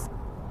ourselves.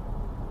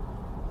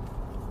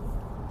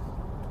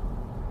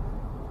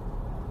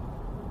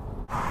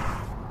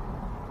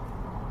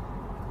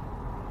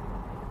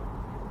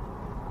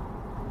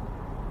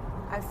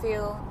 I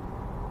feel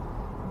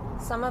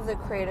some of the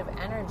creative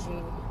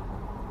energy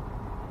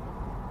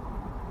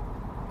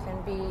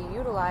can be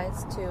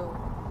utilized to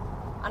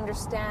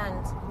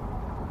understand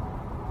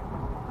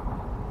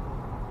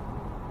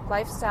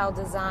lifestyle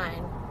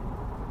design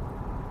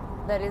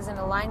that is in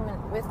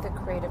alignment with the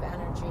creative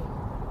energy.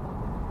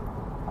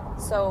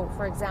 So,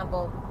 for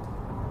example,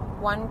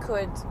 one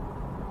could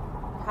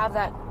have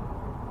that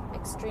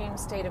extreme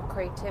state of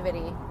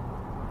creativity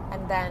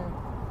and then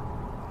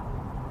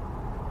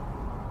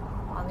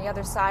on the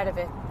other side of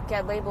it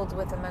get labeled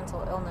with a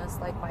mental illness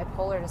like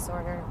bipolar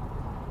disorder,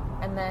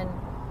 and then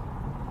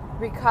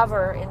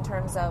recover in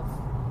terms of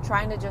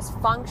trying to just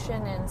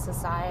function in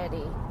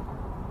society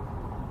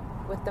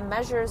with the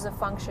measures of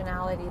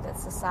functionality that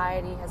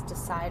society has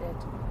decided.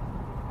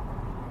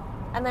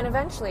 And then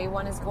eventually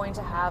one is going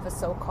to have a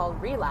so-called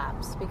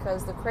relapse,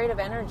 because the creative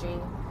energy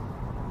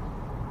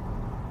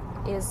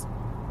is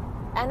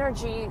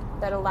energy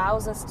that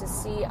allows us to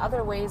see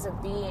other ways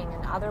of being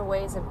and other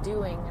ways of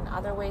doing and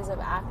other ways of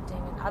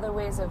acting and other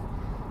ways of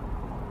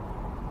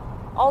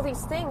all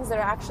these things that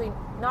are actually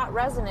not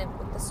resonant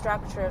with the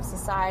structure of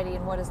society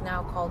and what is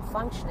now called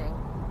functioning.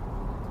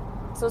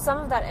 So some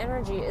of that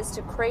energy is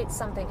to create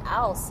something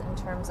else in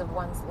terms of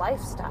one's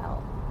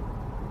lifestyle,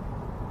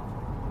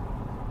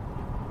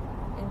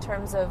 in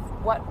terms of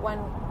what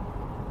one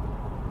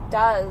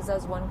does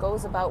as one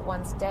goes about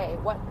one's day,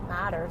 what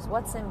matters,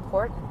 what's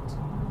important.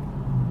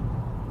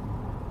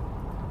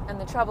 And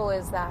the trouble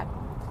is that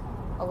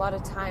a lot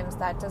of times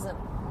that doesn't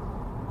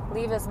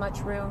leave as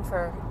much room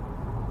for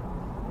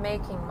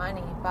making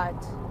money, but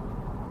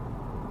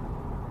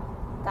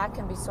that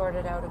can be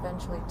sorted out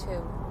eventually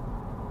too.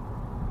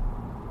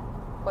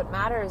 What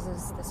matters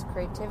is this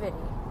creativity.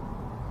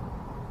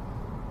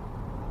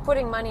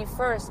 Putting money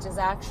first is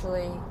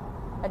actually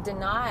a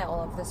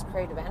denial of this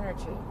creative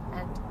energy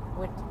and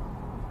would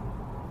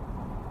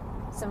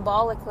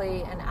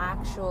symbolically and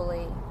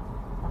actually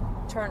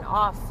turn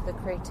off the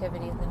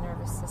creativity of the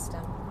nervous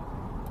system.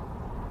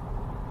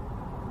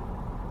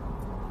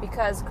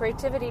 Because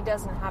creativity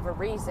doesn't have a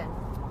reason.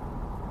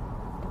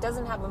 It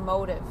doesn't have a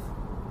motive.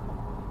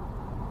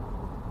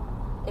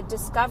 It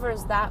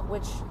discovers that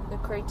which the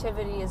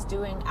creativity is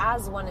doing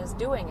as one is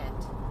doing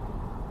it.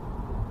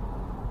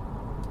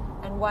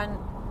 And one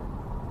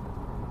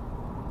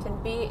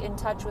can be in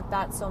touch with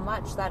that so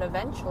much that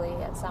eventually,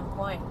 at some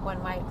point,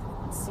 one might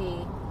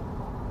see,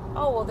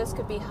 oh, well, this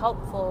could be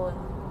helpful,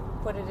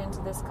 and put it into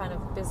this kind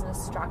of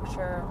business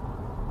structure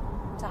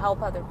to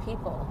help other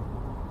people.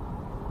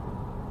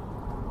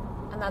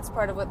 And that's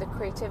part of what the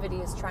creativity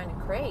is trying to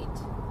create.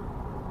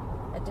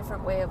 A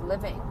different way of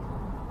living.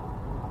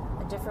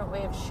 A different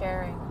way of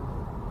sharing.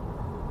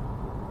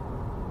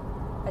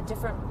 A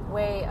different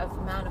way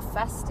of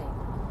manifesting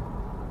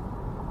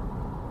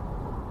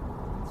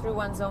through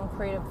one's own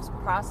creative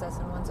process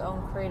and one's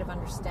own creative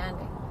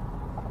understanding.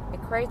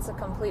 It creates a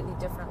completely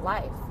different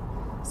life.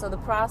 So the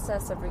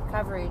process of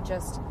recovery,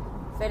 just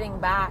fitting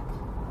back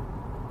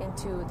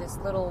into this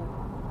little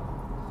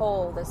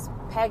hole, this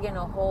peg in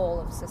a hole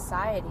of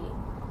society,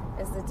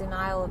 is the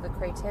denial of the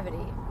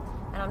creativity.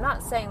 And I'm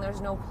not saying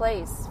there's no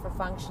place for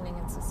functioning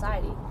in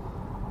society.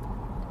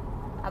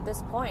 At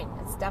this point,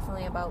 it's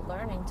definitely about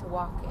learning to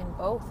walk in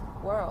both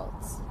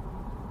worlds.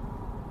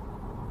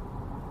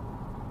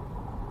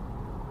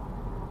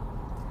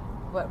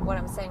 But what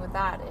I'm saying with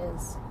that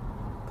is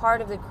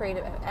part of the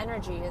creative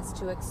energy is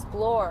to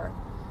explore,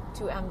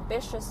 to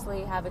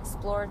ambitiously have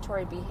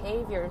exploratory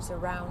behaviors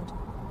around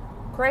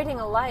creating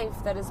a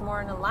life that is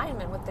more in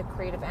alignment with the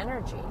creative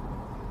energy.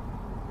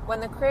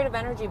 When the creative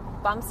energy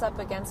bumps up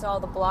against all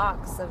the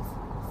blocks of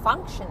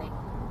functioning,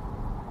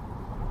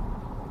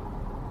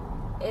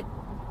 it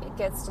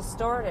gets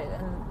distorted,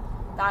 and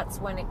that's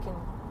when it can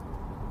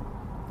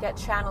get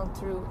channeled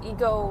through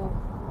ego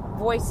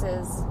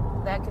voices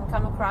that can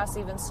come across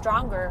even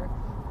stronger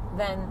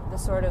than the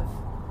sort of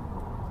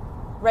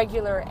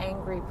regular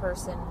angry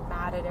person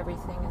mad at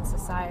everything in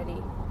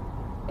society.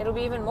 It'll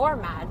be even more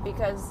mad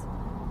because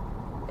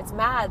it's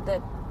mad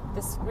that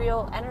this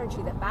real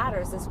energy that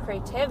matters, this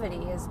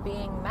creativity, is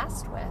being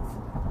messed with.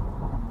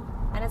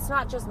 And it's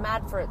not just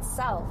mad for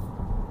itself.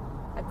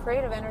 A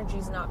creative energy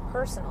is not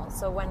personal.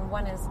 So when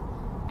one is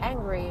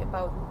angry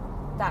about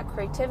that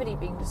creativity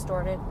being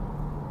distorted,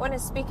 one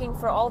is speaking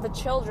for all the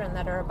children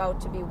that are about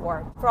to be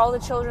warped, for all the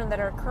children that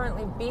are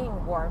currently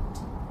being warped,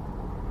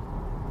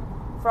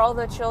 for all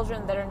the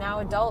children that are now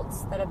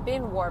adults that have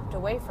been warped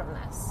away from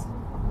this.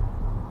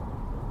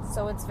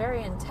 So it's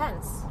very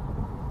intense.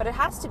 But it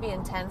has to be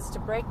intense to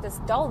break this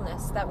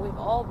dullness that we've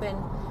all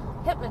been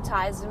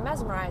hypnotized and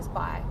mesmerized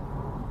by.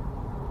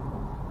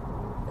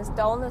 This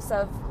dullness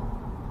of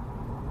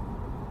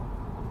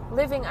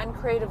living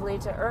uncreatively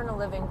to earn a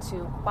living,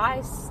 to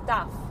buy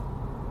stuff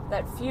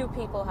that few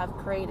people have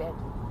created.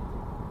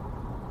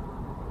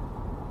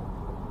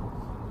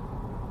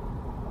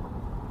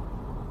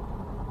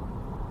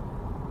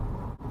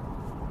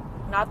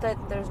 Not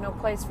that there's no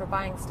place for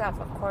buying stuff.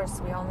 Of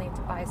course, we all need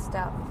to buy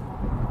stuff.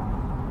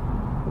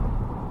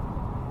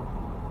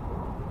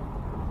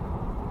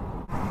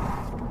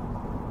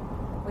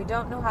 We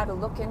don't know how to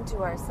look into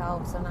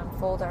ourselves and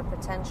unfold our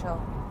potential.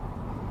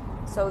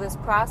 So this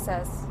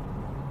process,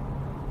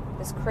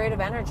 this creative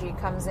energy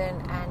comes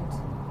in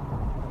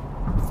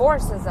and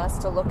forces us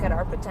to look at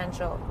our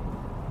potential.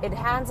 It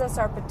hands us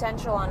our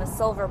potential on a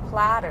silver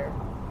platter.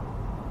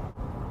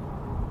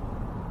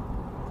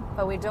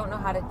 But we don't know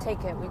how to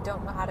take it. We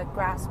don't know how to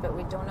grasp it.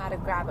 We don't know how to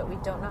grab it. We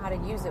don't know how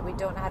to use it. We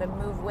don't know how to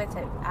move with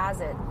it, as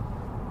it,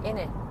 in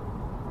it.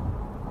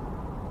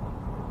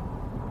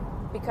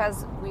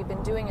 Because we've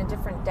been doing a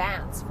different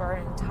dance for our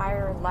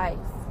entire life.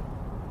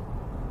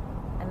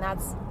 And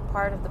that's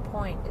part of the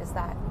point, is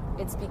that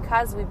it's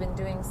because we've been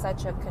doing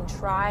such a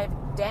contrived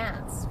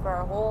dance for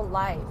our whole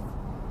life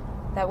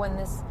that when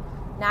this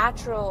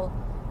natural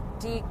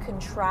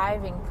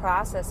decontriving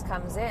process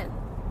comes in,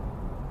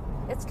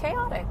 it's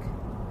chaotic.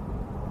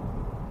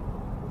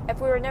 If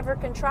we were never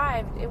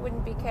contrived, it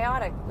wouldn't be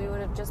chaotic. We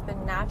would have just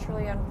been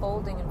naturally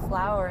unfolding and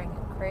flowering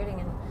and creating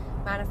and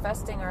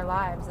manifesting our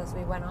lives as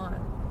we went on.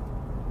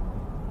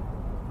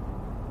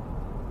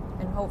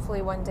 And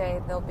hopefully one day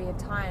there'll be a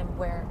time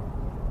where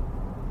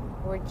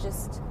we're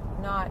just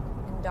not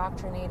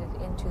indoctrinated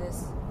into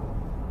this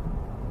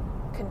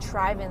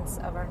contrivance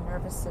of our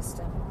nervous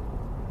system,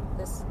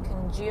 this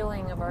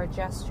congealing of our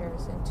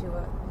gestures into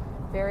a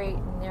very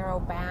narrow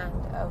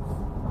band of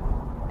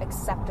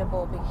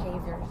acceptable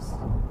behaviors.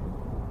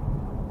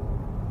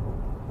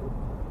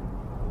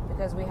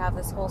 Because we have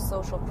this whole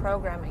social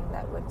programming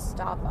that would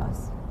stop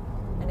us.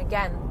 And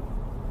again,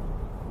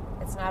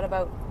 it's not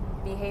about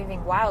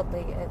behaving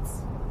wildly.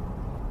 It's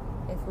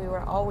if we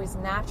were always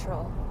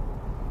natural,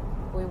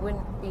 we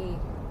wouldn't be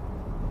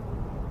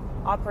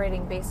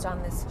operating based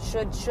on this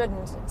should,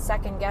 shouldn't,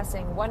 second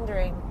guessing,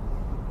 wondering,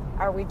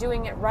 are we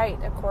doing it right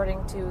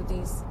according to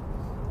these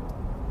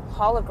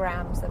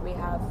holograms that we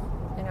have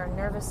in our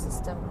nervous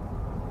system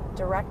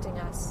directing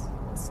us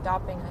and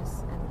stopping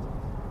us. And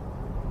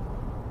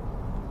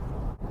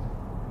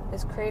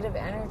this creative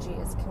energy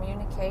is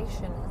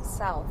communication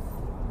itself.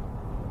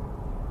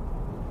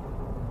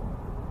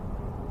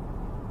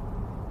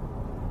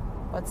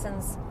 But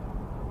since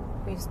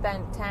we've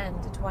spent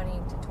 10 to 20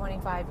 to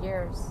 25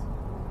 years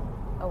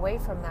away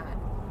from that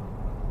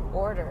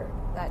order,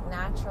 that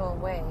natural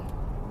way,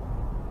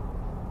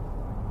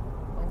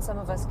 when some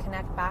of us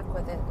connect back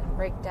with it and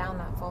break down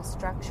that false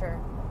structure,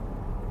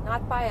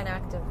 not by an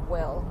act of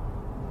will.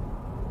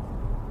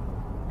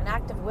 An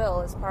act of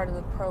will is part of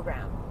the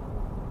program.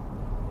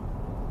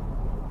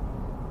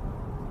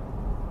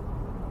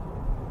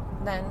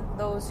 Then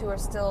those who are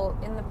still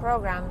in the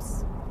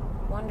programs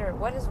wonder,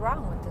 what is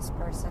wrong with this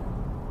person?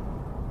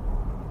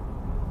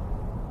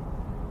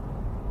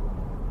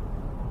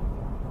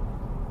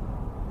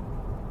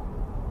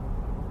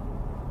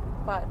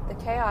 But the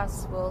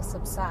chaos will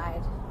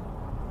subside.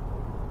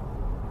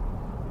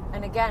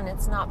 And again,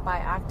 it's not by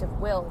act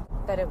of will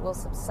that it will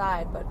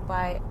subside, but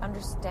by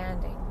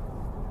understanding.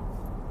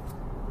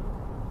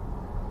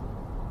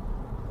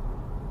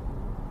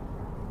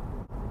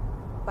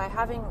 By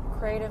having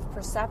creative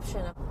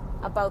perception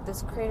about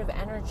this creative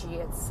energy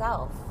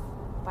itself,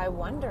 by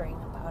wondering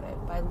about it,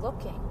 by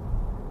looking,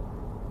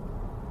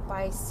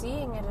 by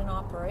seeing it in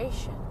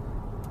operation.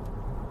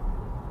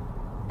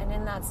 And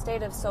in that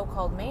state of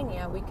so-called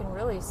mania, we can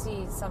really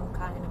see some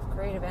kind of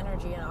creative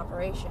energy in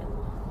operation.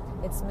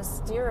 It's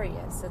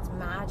mysterious, it's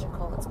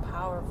magical, it's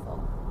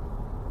powerful.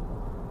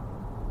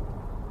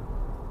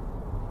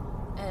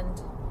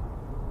 And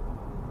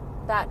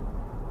that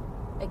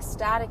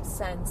ecstatic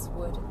sense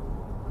would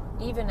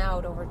even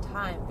out over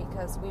time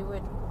because we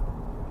would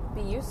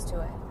be used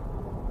to it.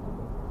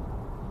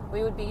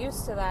 We would be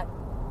used to that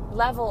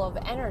level of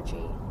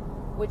energy,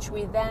 which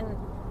we then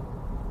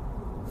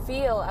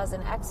feel as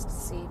an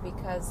ecstasy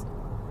because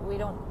we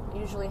don't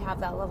usually have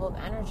that level of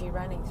energy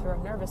running through our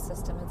nervous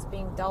system. It's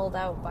being dulled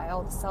out by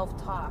all the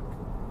self-talk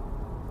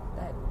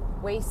that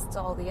wastes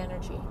all the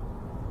energy.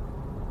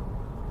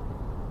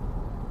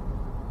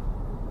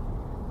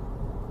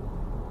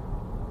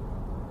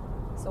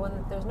 So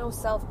when there's no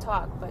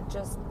self-talk, but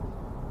just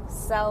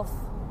self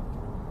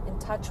in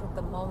touch with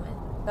the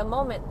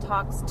moment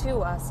talks to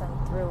us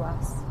and through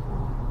us.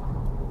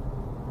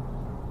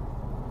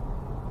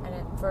 And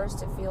at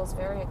first it feels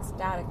very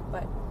ecstatic,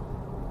 but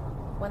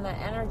when that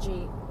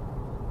energy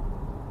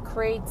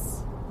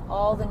creates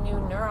all the new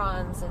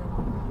neurons and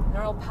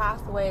neural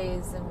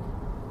pathways and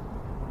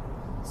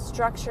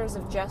structures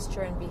of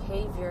gesture and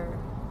behavior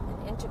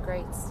and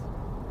integrates,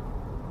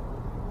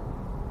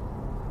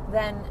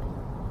 then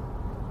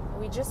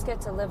we just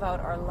get to live out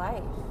our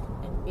life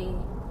and be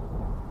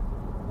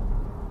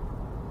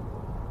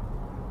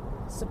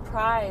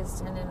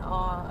surprised and in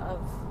awe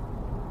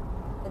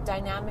of the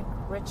dynamic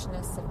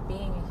richness of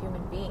being a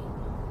human being.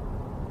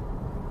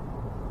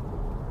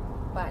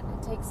 But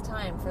it takes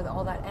time for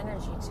all that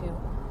energy to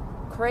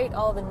create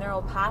all the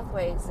neural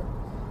pathways and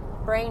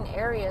brain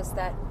areas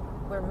that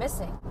we're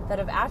missing, that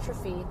have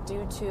atrophied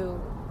due to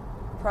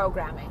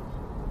programming.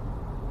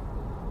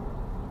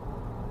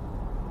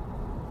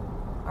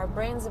 Our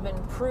brains have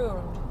been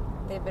pruned.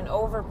 They've been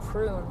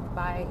over-pruned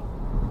by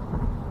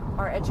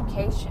our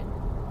education.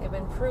 They've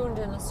been pruned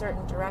in a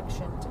certain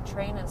direction to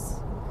train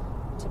us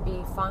to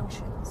be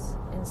functions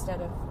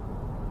instead of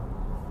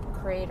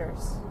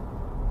creators,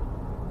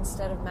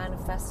 instead of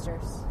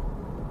manifestors.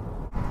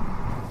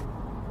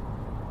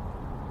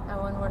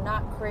 And when we're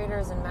not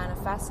creators and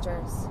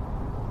manifestors,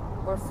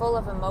 we're full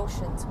of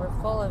emotions, we're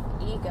full of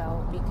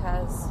ego,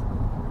 because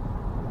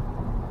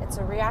it's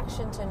a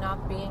reaction to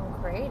not being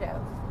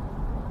creative.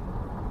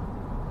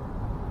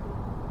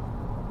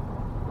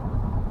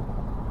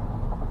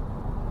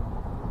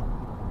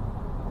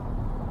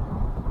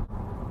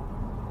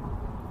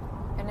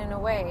 And in a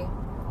way,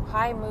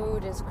 high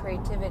mood is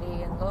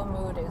creativity and low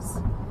mood is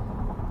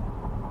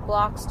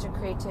blocks to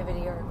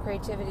creativity, or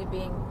creativity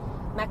being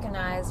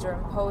mechanized or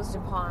imposed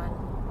upon.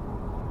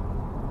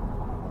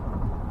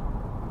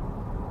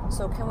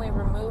 So can we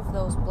remove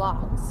those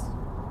blocks?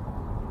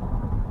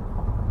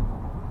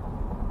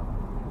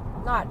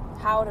 Not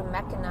how to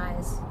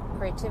mechanize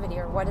creativity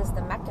or what is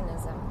the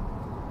mechanism,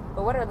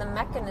 but what are the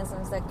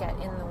mechanisms that get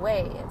in the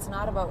way? It's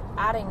not about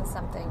adding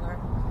something or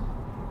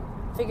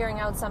figuring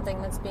out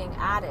something that's being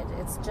added.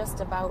 It's just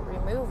about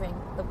removing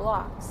the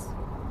blocks.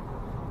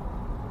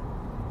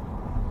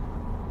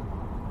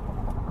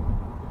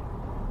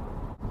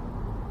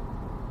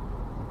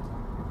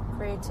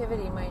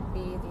 Creativity might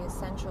be the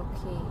essential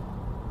key.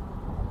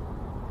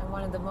 And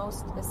one of the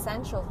most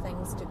essential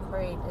things to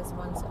create is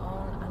one's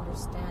own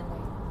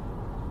understanding.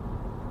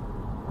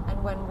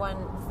 And when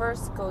one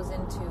first goes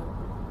into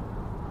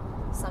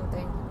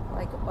something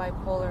like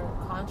bipolar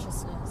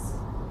consciousness,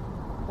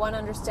 one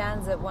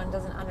understands that one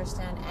doesn't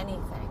understand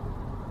anything.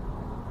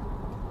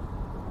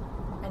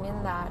 And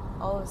in that,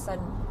 all of a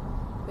sudden,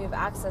 we have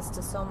access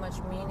to so much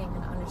meaning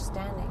and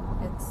understanding.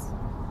 It's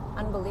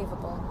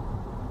unbelievable.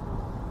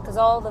 Because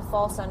all the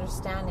false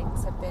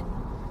understandings have been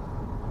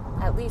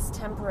at least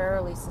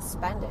temporarily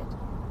suspended.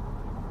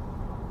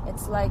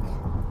 It's like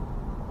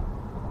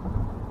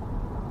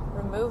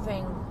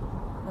removing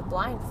the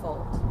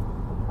blindfold.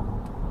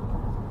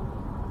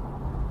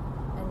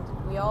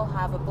 And we all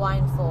have a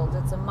blindfold.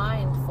 It's a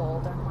mind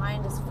fold. Our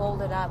mind is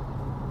folded up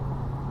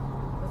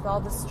with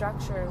all the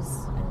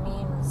structures and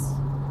memes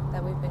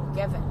that we've been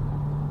given.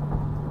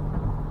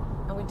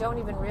 And we don't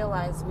even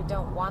realize we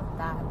don't want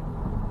that.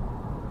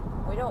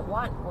 We don't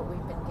want what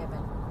we've been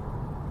given.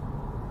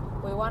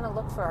 We want to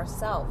look for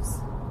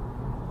ourselves.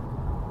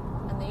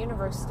 And the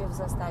universe gives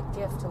us that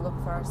gift to look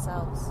for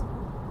ourselves.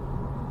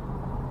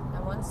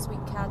 And once we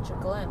catch a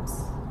glimpse,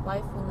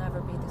 life will never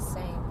be the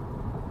same.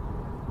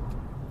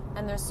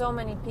 And there's so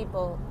many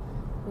people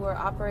who are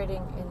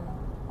operating in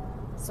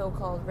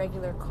so-called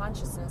regular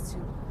consciousness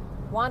who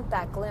want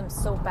that glimpse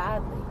so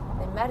badly.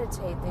 They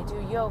meditate, they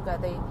do yoga,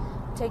 they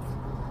take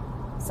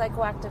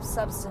psychoactive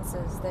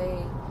substances,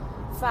 they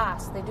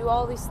fast, they do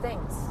all these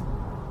things.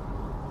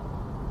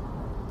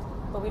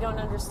 But we don't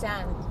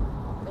understand.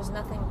 There's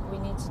nothing we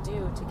need to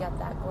do to get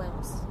that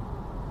glimpse.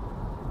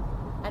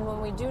 And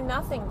when we do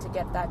nothing to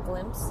get that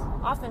glimpse,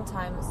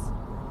 oftentimes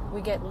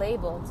we get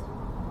labeled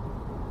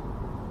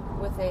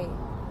with a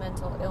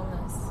mental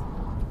illness.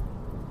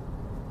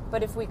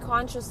 But if we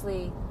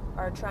consciously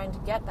are trying to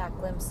get that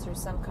glimpse through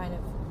some kind of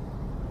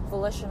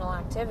volitional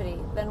activity,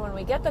 then when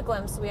we get the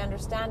glimpse, we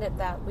understand it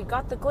that we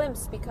got the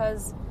glimpse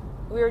because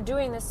we were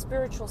doing this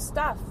spiritual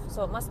stuff,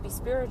 so it must be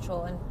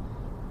spiritual, and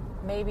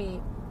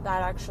maybe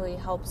that actually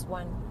helps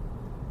one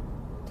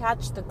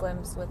catch the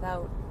glimpse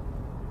without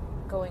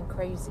going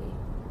crazy.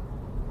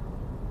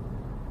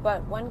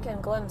 But one can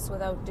glimpse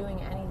without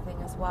doing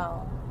anything as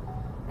well,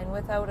 and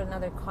without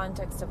another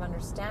context of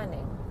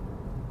understanding.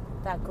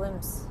 That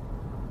glimpse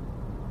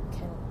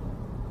can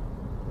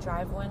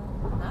drive one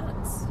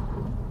nuts.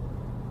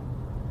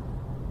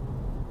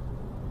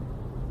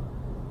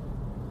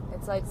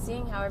 It's like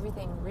seeing how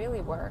everything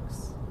really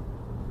works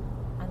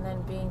and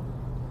then being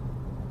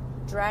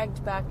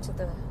dragged back to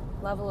the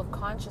level of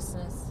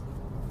consciousness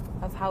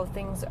of how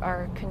things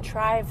are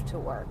contrived to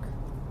work.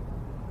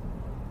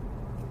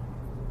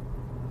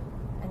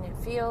 And it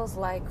feels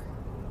like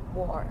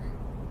war.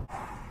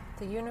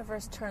 The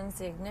universe turns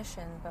the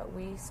ignition, but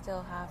we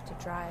still have to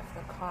drive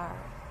the car.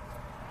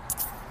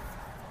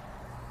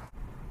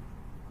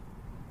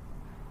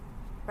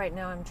 Right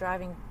now I'm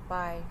driving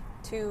by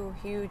two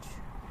huge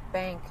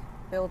bank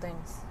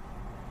buildings.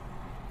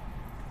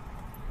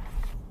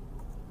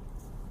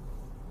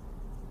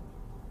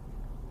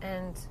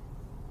 And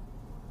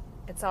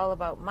it's all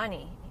about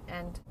money.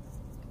 And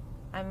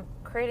I'm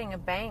creating a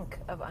bank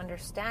of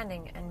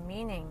understanding and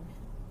meaning.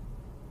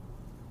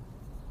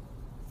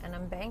 And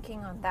I'm banking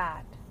on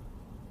that.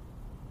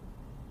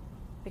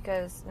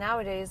 Because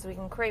nowadays we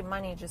can create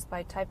money just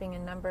by typing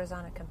in numbers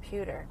on a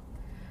computer.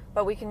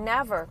 But we can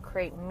never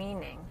create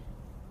meaning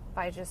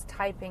by just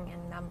typing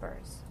in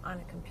numbers on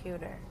a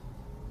computer.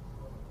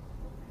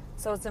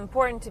 So it's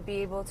important to be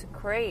able to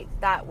create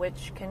that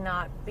which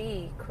cannot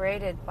be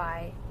created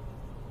by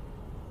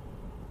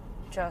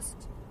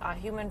just a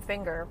human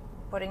finger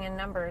putting in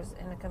numbers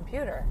in a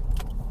computer.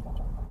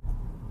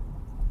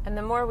 And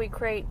the more we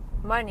create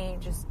money,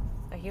 just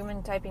a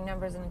human typing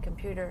numbers in a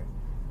computer,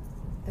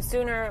 the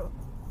sooner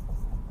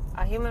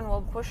a human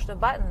will push the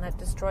button that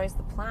destroys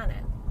the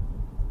planet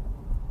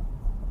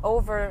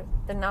over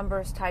the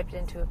numbers typed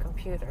into a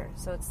computer.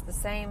 So it's the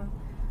same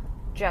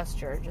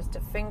gesture, just a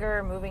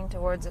finger moving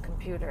towards a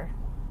computer.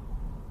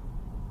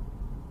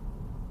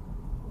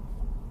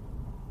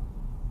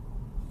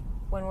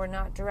 When we're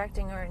not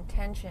directing our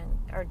intention,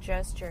 our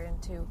gesture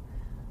into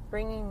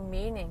bringing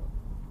meaning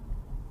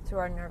through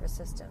our nervous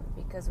system,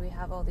 because we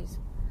have all these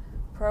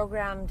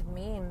programmed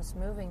memes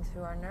moving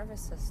through our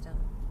nervous system,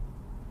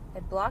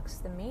 it blocks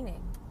the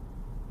meaning.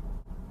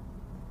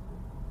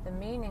 The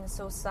meaning is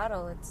so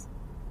subtle, it's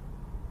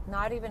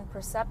not even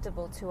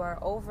perceptible to our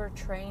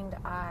overtrained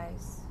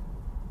eyes.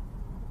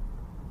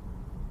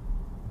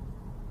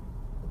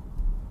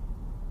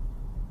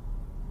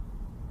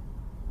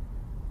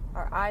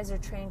 Our eyes are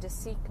trained to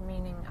seek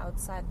meaning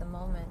outside the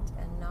moment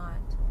and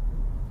not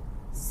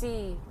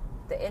see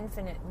the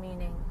infinite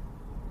meaning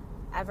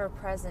ever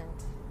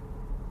present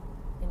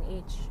in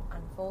each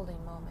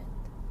unfolding moment.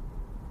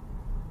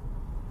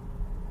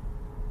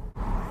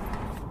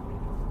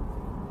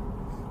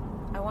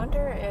 I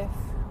wonder if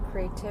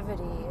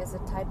creativity is a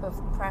type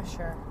of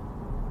pressure,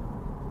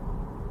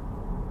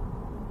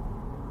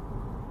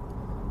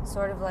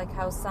 sort of like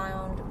how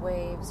sound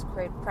waves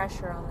create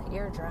pressure on the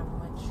eardrum,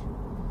 which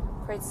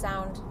creates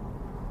sound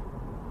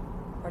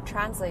or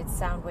translates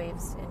sound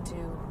waves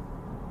into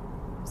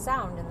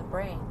sound in the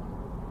brain.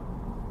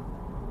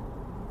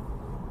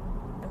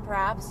 And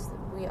perhaps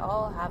we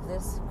all have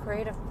this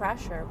creative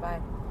pressure,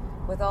 but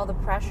with all the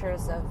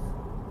pressures of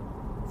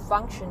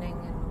functioning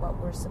and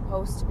what we're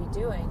supposed to be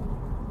doing,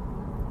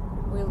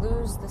 we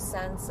lose the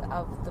sense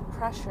of the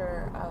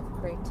pressure of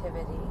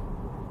creativity.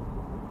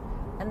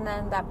 And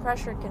then that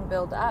pressure can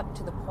build up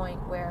to the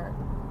point where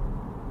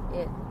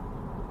it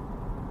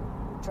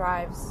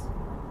drives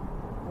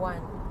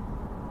one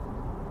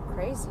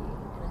crazy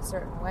in a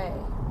certain way.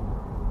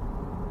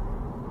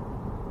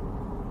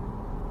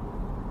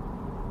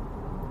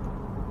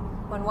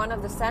 When one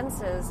of the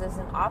senses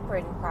isn't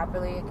operating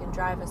properly, it can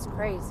drive us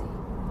crazy.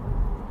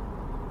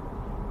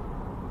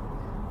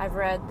 I've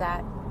read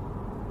that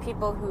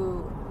people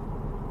who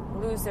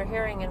lose their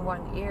hearing in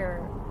one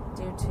ear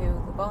due to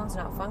the bones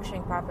not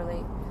functioning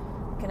properly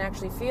can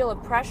actually feel a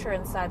pressure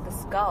inside the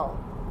skull,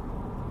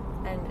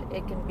 and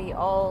it can be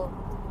all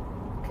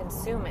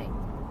consuming.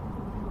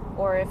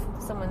 Or if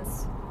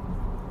someone's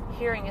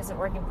hearing isn't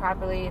working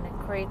properly and it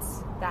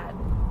creates that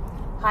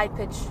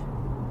high-pitched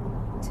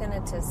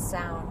tinnitus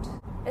sound.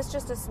 It's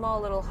just a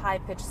small little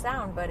high-pitched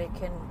sound, but it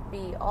can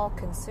be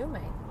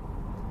all-consuming.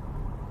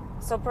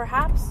 So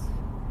perhaps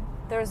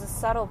there's a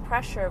subtle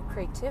pressure of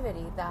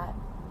creativity that,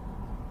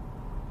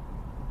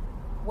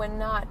 when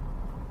not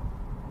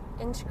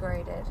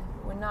integrated,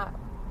 when not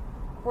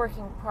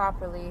working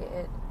properly,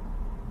 it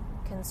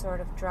can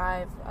sort of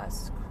drive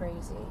us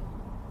crazy.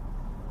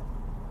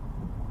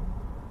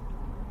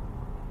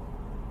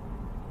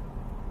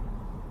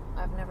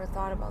 I've never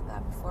thought about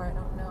that before, I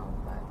don't know,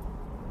 but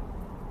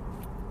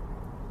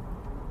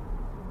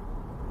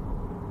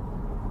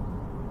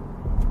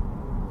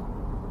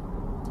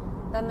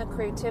then the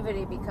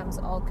creativity becomes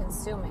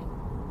all-consuming,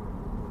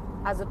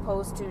 as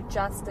opposed to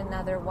just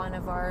another one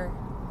of our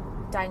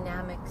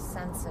dynamic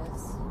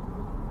senses.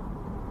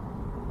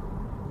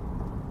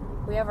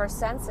 We have our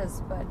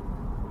senses,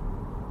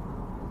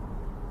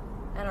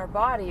 and our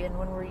body, and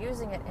when we're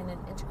using it in an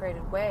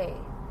integrated way,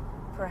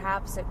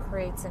 perhaps it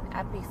creates an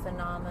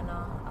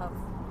epiphenomena of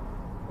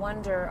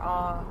wonder,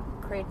 awe,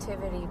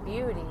 creativity,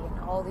 beauty, and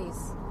all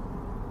these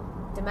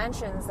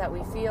dimensions that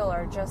we feel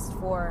are just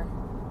for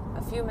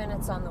a few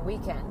minutes on the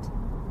weekend.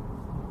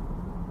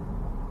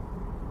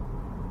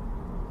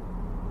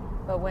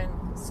 But when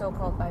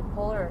so-called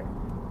bipolar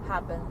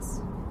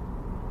happens,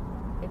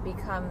 it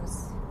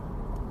becomes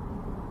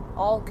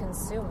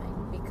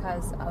all-consuming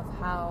because of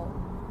how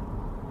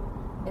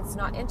it's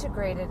not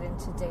integrated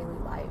into daily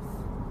life.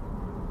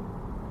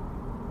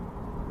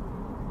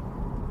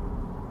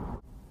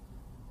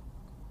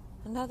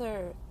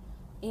 Another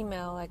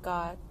email I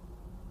got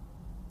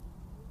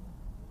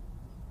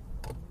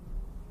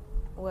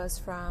was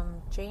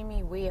from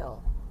Jamie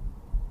Wheel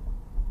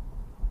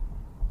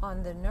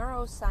on the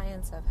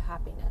neuroscience of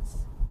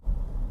happiness.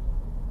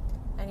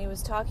 And he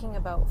was talking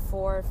about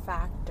 4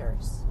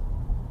 factors: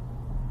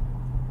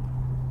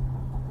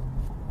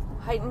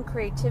 heightened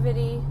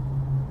creativity,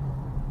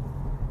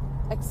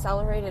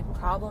 accelerated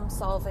problem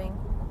solving,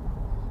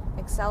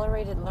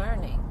 accelerated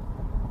learning,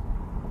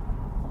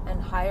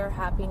 and higher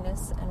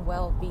happiness and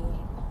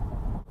well-being.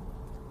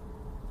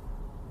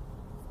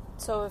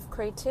 So if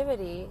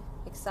creativity,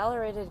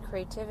 accelerated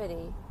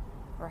creativity,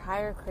 or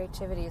higher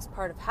creativity is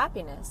part of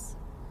happiness,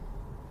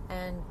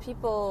 and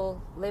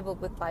people labeled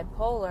with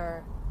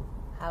bipolar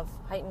have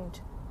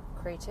heightened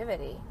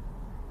creativity,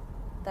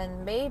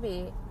 then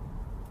maybe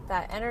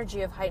that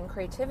energy of heightened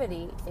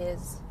creativity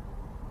is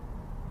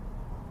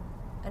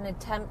an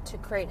attempt to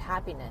create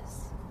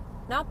happiness,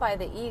 not by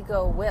the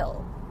ego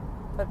will,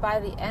 but by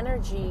the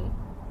energy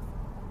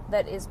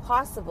that is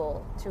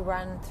possible to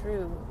run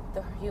through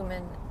the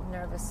human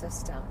nervous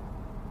system.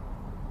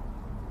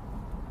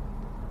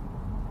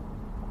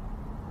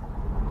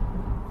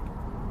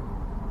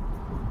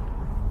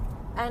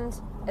 And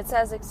it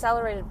says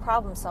accelerated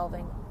problem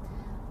solving.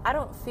 I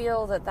don't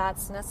feel that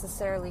that's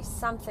necessarily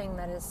something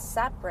that is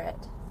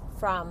separate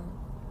from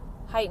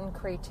heightened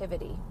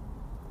creativity.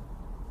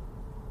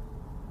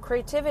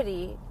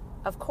 Creativity,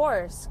 of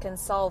course, can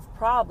solve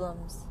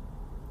problems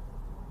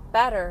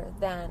better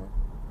than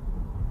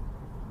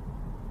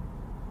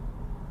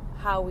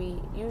how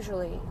we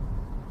usually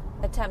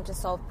attempt to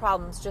solve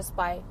problems, just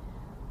by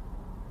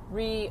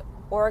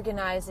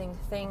reorganizing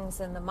things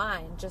in the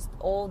mind, just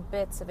old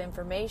bits of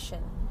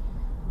information,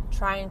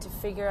 trying to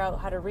figure out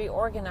how to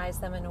reorganize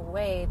them in a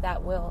way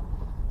that will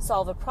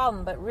solve a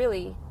problem. But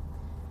really,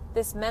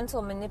 this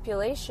mental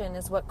manipulation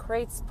is what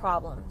creates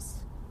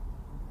problems.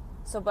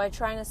 So by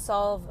trying to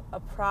solve a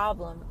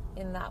problem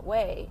in that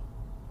way,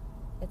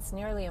 it's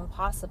nearly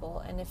impossible.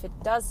 And if it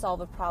does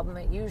solve a problem,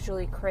 it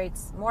usually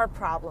creates more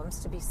problems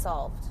to be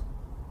solved.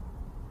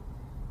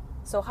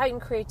 So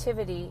heightened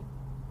creativity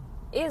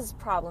is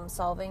problem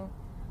solving,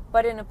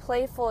 but in a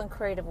playful and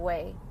creative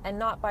way, and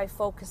not by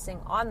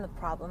focusing on the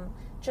problem.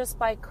 Just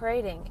by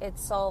creating, it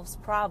solves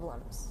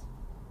problems.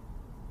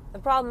 The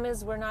problem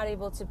is we're not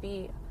able to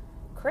be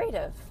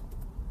creative.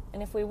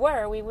 And if we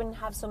were, we wouldn't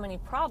have so many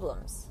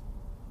problems.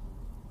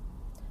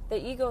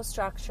 The ego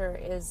structure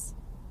is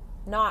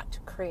not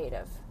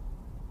creative.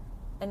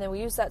 And then we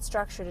use that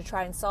structure to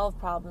try and solve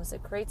problems.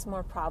 It creates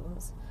more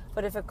problems.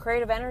 But if a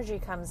creative energy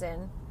comes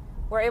in,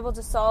 we're able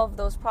to solve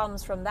those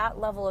problems from that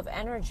level of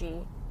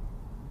energy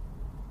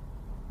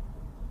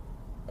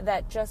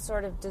that just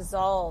sort of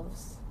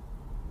dissolves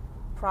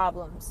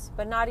problems,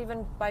 but not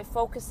even by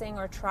focusing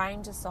or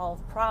trying to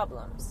solve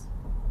problems.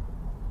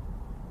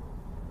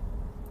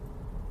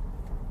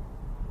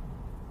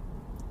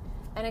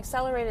 And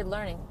accelerated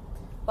learning.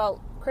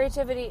 Well,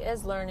 creativity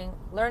is learning.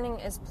 Learning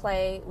is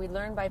play. We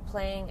learn by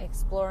playing,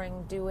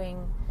 exploring,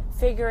 doing,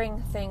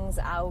 figuring things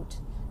out,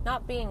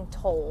 not being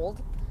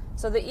told.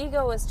 So the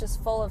ego is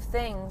just full of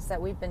things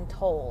that we've been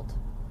told,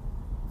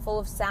 full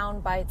of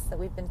sound bites that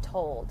we've been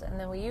told. And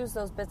then we use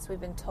those bits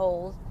we've been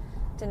told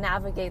to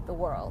navigate the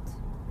world.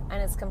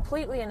 And it's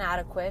completely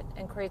inadequate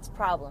and creates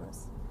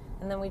problems.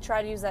 And then we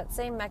try to use that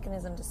same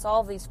mechanism to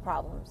solve these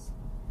problems.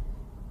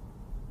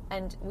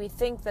 And we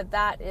think that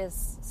that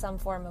is some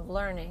form of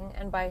learning.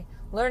 And by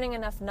learning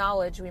enough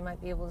knowledge, we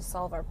might be able to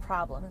solve our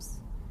problems.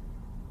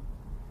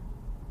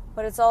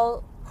 But it's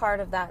all part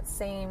of that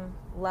same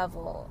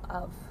level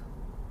of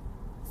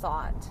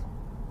thought,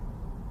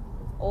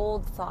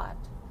 old thought.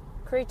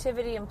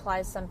 Creativity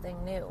implies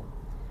something new.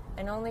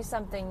 And only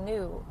something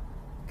new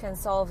can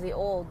solve the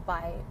old,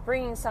 by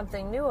bringing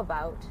something new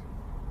about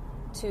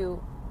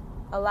to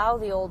allow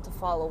the old to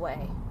fall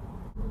away.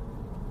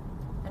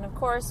 And of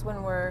course,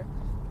 when we're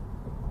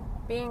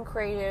being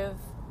creative,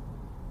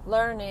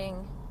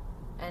 learning,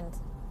 and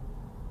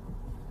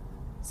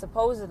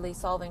supposedly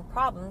solving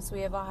problems,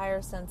 we have a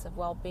higher sense of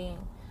well-being.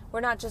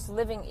 We're not just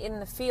living in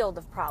the field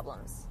of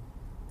problems.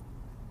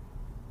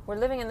 We're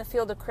living in the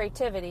field of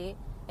creativity,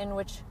 in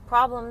which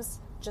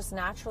problems just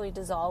naturally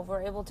dissolve.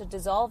 We're able to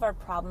dissolve our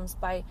problems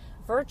by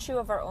virtue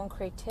of our own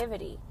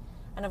creativity.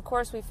 And of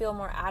course, we feel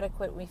more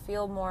adequate, we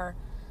feel more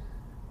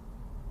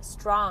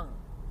strong,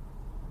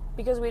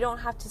 because we don't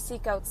have to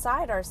seek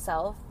outside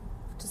ourselves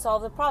to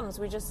solve the problems.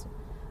 We just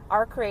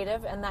are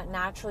creative, and that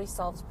naturally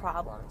solves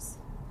problems.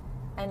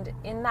 And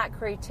in that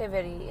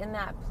creativity, in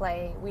that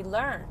play, we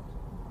learn.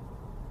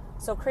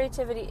 So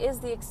creativity is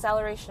the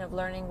acceleration of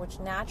learning, which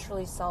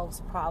naturally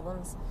solves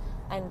problems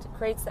and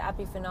creates the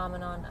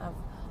epiphenomenon of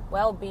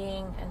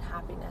well-being and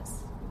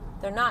happiness.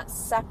 They're not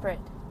separate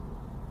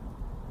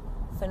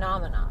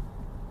phenomena.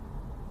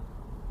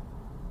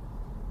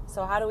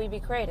 So how do we be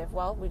creative?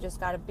 Well, we just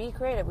got to be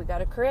creative. We got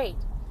to create.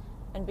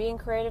 And being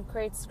creative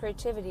creates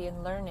creativity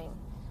and learning,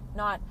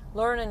 not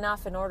learn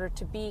enough in order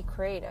to be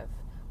creative.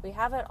 We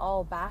have it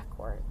all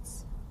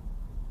backwards.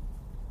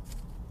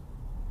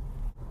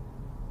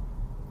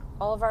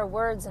 All of our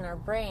words in our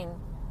brain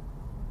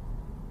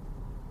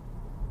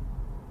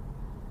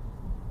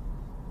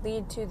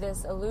lead to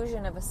this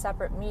illusion of a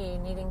separate me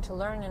needing to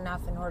learn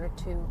enough in order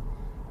to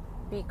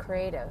be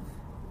creative.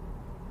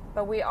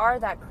 But we are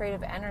that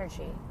creative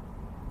energy.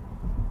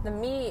 The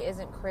me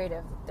isn't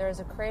creative. There is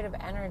a creative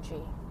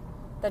energy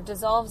that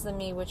dissolves the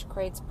me, which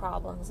creates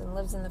problems and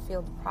lives in the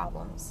field of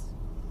problems.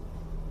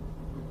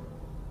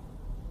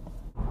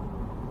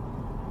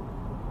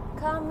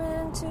 Come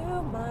into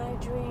my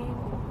dream.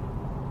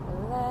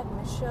 Let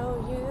me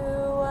show you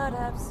what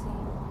I've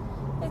seen.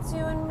 It's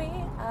you and me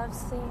I've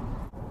seen.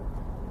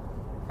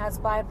 As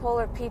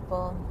bipolar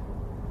people,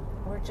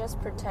 we're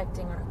just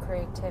protecting our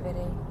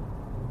creativity.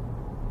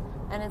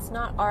 And it's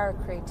not our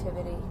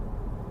creativity.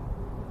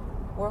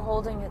 We're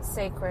holding it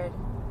sacred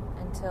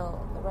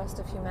until the rest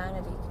of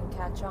humanity can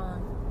catch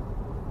on.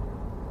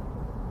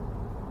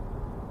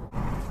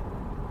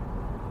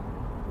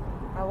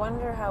 I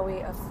wonder how we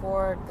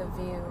afford the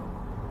view.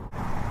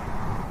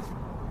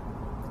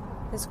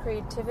 His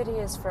creativity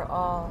is for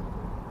all.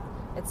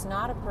 It's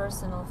not a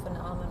personal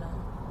phenomenon.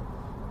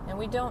 And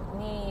we don't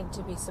need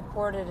to be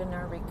supported in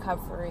our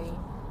recovery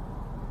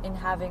in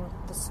having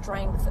the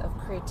strength of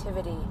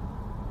creativity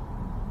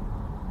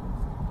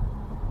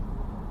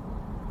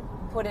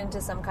put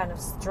into some kind of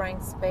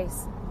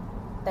strengths-based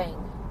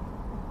thing.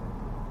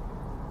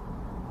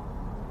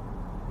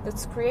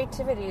 This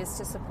creativity is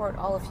to support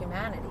all of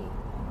humanity.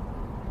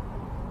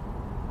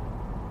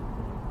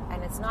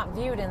 And it's not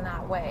viewed in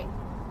that way.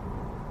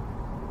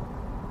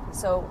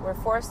 So we're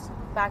forced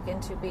back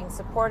into being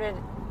supported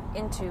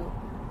into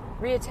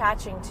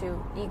reattaching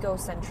to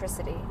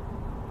egocentricity.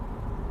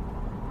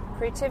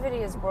 Creativity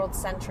is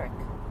world-centric.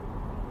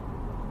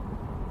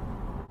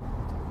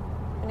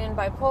 And in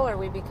bipolar,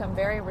 we become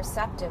very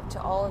receptive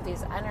to all of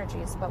these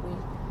energies, but we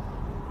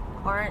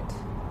aren't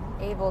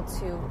able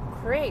to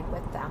create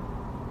with them.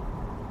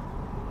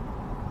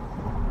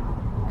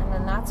 And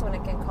then that's when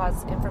it can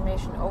cause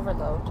information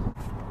overload.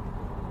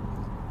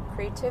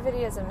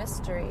 Creativity is a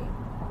mystery,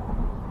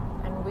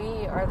 and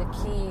we are the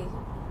key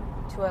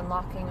to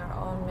unlocking our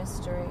own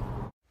mystery.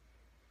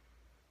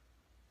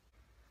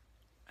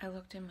 I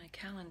looked in my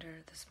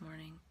calendar this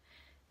morning,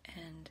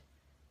 and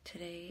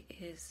today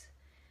is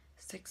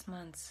 6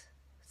 months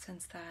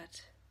since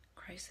that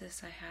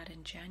crisis I had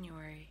in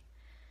January,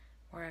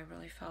 where I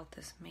really felt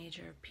this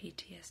major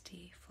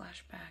PTSD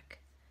flashback.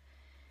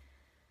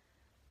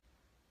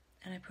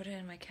 And I put it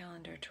in my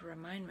calendar to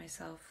remind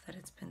myself that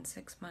it's been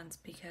 6 months,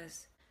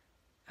 because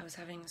I was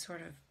having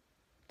sort of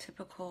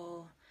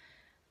typical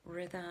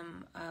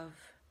rhythm of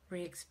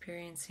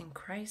re-experiencing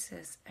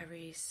crisis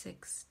every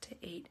 6 to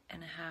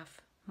 8.5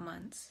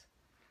 months.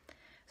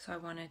 So I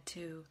wanted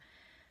to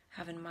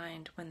have in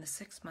mind when the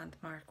 6-month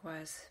mark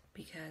was,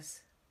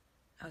 because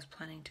I was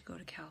planning to go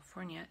to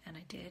California, and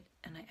I did,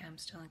 and I am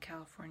still in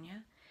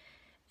California,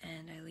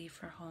 and I leave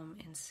for home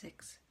in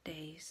 6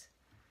 days.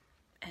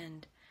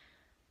 And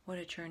what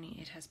a journey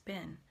it has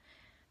been,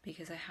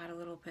 because I had a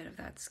little bit of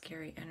that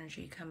scary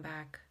energy come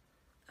back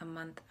a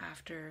month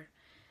after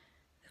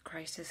the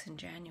crisis in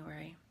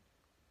January.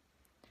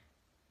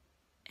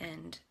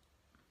 And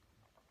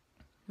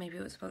maybe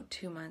it was about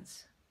 2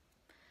 months,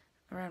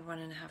 around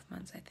 1.5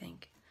 months, I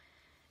think.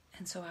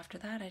 And so after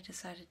that, I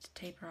decided to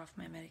taper off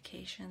my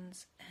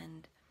medications,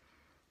 and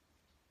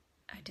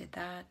I did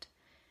that.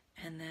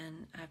 And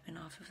then I've been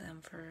off of them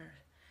for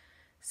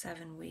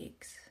 7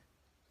 weeks,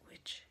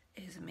 which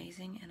is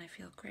amazing, and I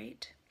feel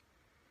great.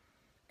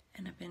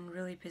 And I've been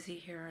really busy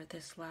here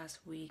this last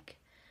week,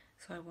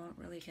 so I won't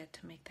really get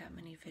to make that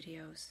many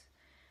videos.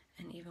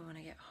 And even when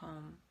I get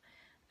home,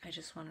 I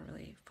just want to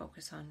really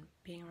focus on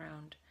being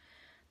around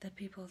the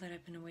people that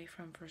I've been away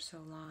from for so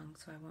long,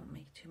 so I won't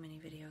make too many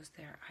videos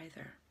there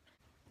either.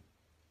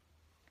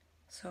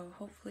 So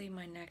hopefully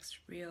my next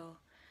real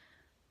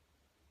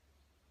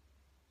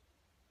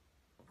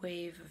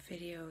wave of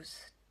videos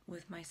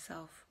with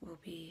myself will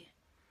be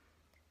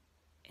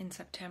in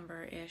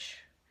September-ish,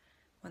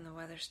 when the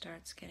weather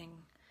starts getting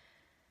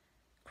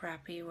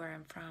crappy where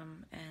I'm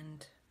from,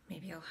 and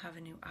maybe I'll have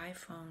a new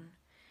iPhone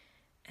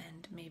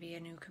and maybe a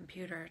new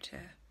computer to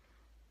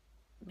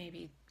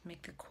maybe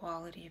make the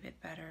quality a bit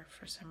better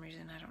for some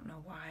reason. I don't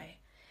know why.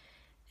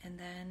 And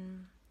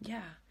then,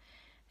 yeah.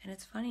 And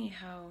it's funny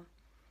how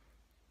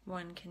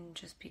one can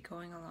just be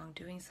going along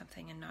doing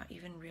something and not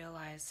even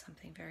realize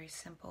something very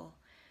simple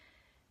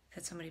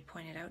that somebody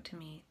pointed out to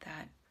me,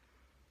 that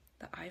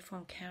the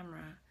iPhone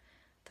camera,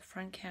 the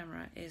front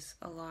camera, is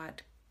a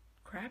lot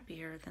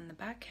crappier than the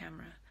back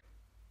camera.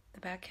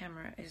 The back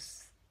camera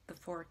is the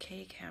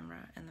 4K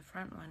camera, and the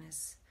front one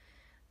is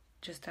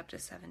just up to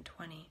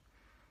 720.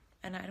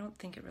 And I don't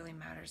think it really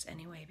matters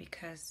anyway,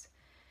 because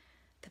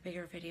the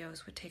bigger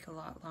videos would take a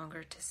lot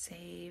longer to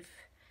save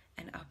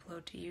and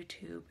upload to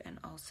YouTube, and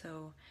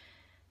also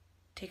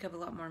take up a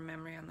lot more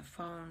memory on the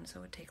phone, so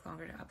it would take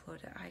longer to upload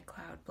to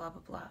iCloud, blah,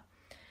 blah, blah.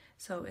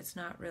 So it's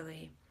not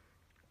really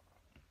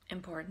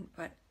important,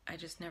 but I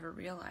just never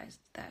realized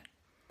that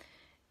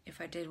if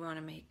I did want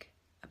to make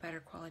a better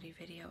quality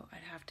video,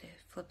 I'd have to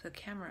flip the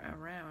camera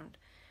around,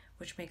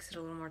 which makes it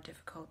a little more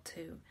difficult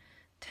to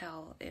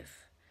tell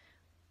if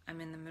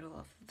I'm in the middle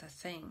of the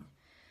thing.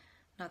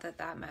 Not that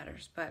that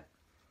matters, but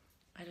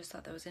I just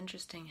thought that was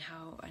interesting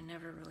how I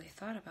never really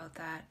thought about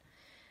that.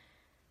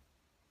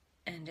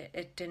 And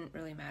it didn't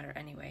really matter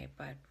anyway,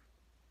 but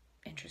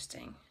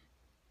interesting.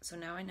 So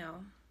now I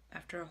know,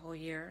 after a whole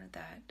year,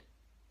 that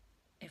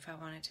if I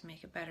wanted to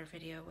make a better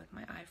video with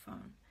my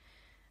iPhone,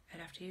 I'd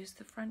have to use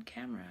the front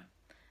camera.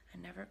 I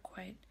never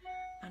quite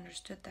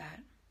understood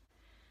that.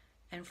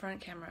 And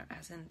front camera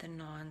as in the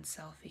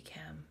non-selfie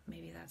cam.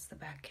 Maybe that's the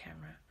back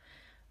camera.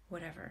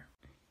 Whatever.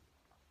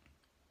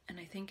 And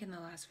I think in the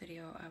last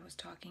video I was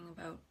talking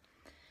about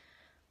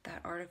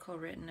that article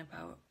written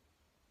about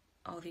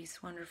all these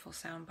wonderful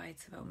sound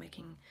bites about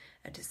making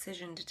a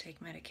decision to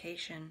take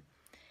medication,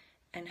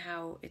 and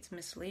how it's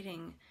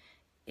misleading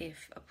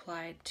if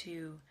applied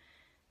to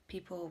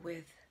people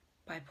with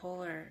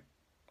bipolar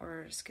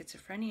or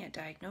schizophrenia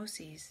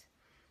diagnoses,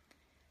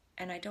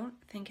 And I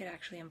don't think it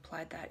actually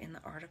implied that in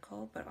the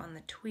article, but on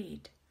the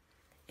tweet,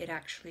 it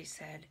actually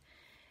said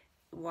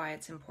why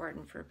it's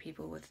important for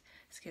people with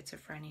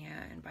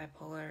schizophrenia and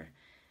bipolar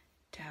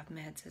to have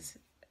meds as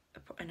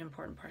an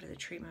important part of the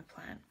treatment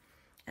plan.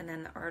 And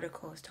then the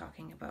article is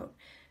talking about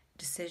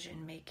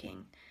decision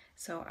making.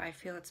 So I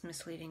feel it's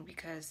misleading,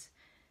 because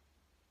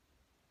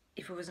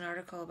if it was an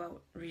article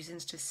about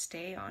reasons to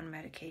stay on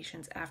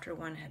medications after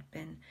one had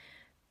been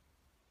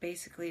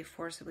basically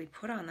forcibly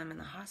put on them in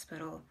the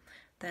hospital,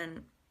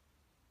 then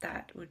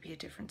that would be a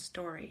different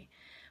story.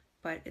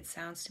 But it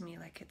sounds to me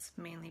like it's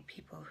mainly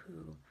people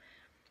who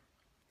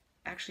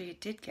actually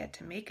did get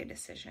to make a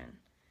decision.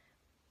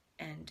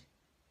 And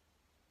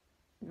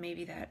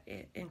maybe that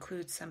it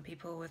includes some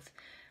people with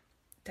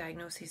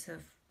diagnoses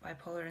of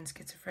bipolar and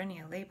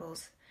schizophrenia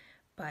labels,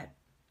 but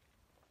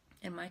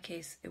in my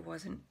case, it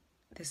wasn't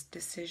this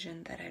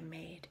decision that I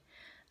made.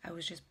 I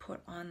was just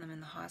put on them in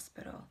the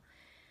hospital.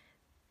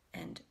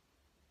 And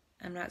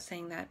I'm not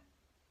saying that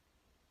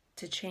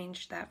to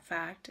change that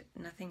fact.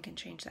 Nothing can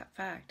change that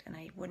fact, and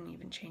I wouldn't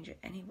even change it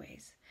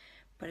anyways.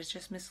 But it's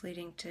just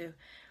misleading to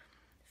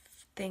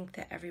think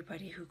that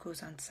everybody who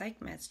goes on psych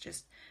meds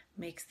just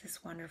makes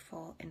this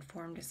wonderful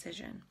informed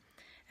decision.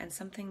 And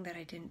something that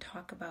I didn't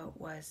talk about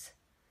was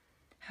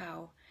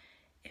how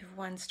if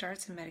one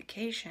starts a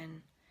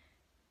medication,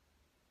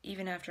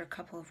 even after a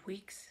couple of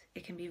weeks,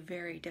 it can be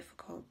very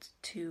difficult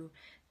to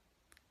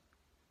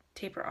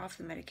taper off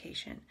the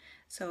medication.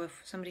 So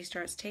if somebody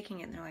starts taking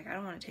it and they're like, I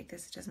don't want to take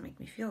this, it doesn't make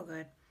me feel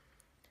good,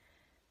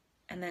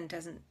 and then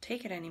doesn't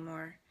take it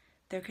anymore,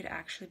 there could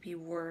actually be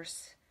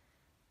worse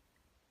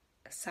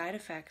side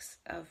effects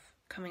of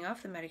coming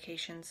off the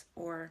medications,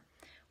 or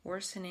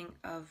worsening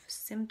of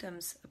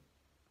symptoms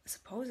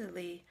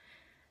supposedly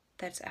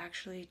that's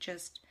actually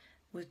just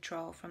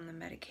withdrawal from the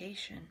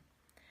medication.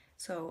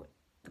 So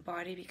the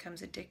body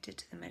becomes addicted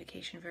to the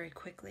medication very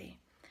quickly,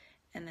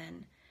 and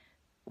then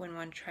when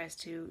one tries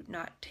to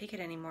not take it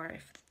anymore,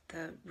 if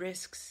the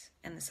risks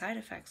and the side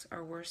effects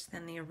are worse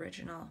than the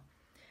original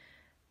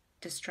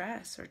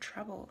distress or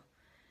trouble,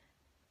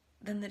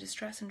 then the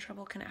distress and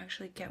trouble can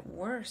actually get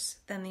worse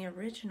than the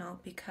original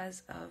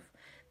because of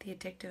the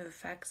addictive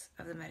effects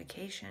of the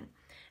medication.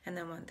 And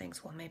then one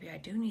thinks, well, maybe I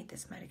do need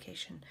this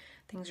medication.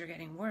 Things are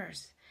getting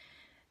worse.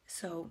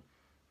 So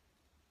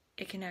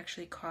it can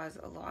actually cause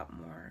a lot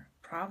more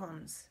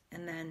problems.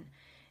 And then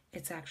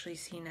it's actually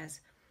seen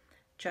as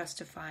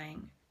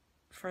justifying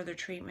further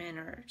treatment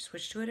or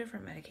switch to a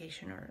different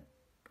medication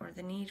or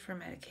the need for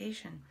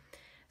medication.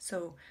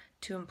 So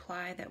to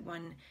imply that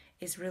one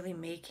is really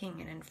making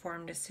an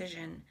informed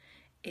decision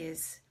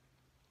is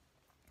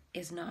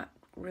not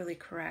really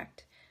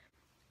correct.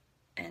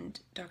 And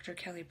Dr.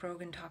 Kelly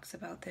Brogan talks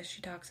about this.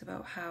 She talks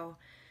about how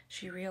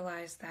she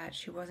realized that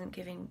she wasn't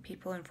giving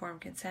people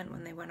informed consent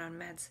when they went on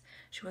meds.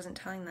 She wasn't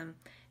telling them,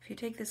 if you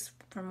take this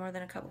for more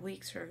than a couple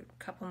weeks or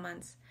a couple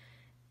months,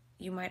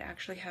 you might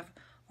actually have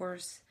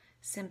worse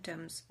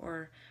symptoms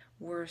or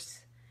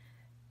worse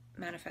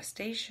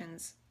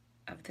manifestations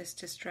of this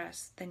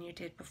distress than you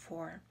did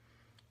before.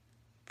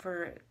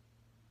 For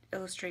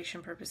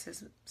illustration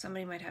purposes,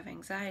 somebody might have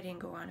anxiety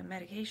and go on a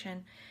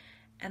medication,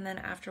 and then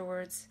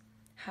afterwards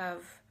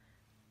have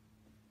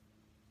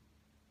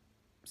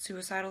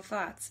suicidal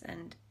thoughts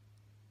and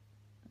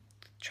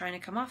trying to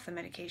come off the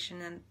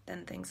medication, and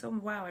then thinks, oh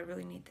wow, I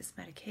really need this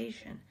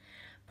medication.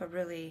 But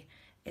really,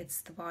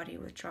 it's the body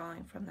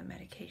withdrawing from the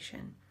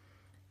medication.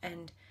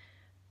 And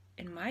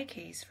in my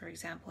case, for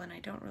example, and I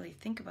don't really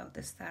think about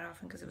this that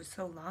often because it was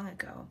so long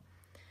ago,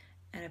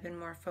 and I've been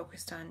more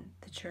focused on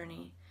the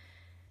journey,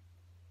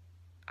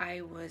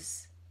 I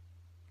was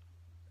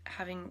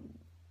having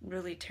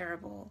really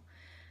terrible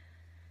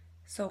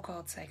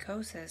so-called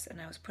psychosis,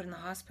 and I was put in the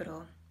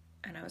hospital,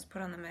 and I was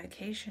put on the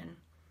medication,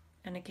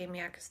 and it gave me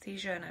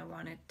akathisia, and I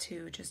wanted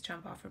to just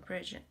jump off a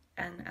bridge,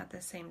 and at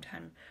the same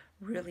time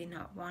really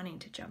not wanting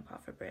to jump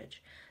off a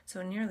bridge. So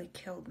it nearly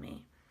killed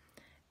me.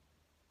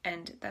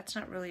 And that's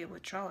not really a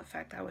withdrawal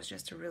effect. That was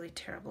just a really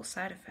terrible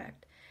side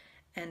effect.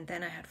 And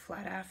then I had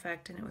flat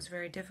affect, and it was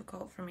very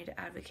difficult for me to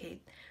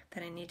advocate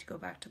that I need to go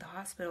back to the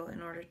hospital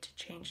in order to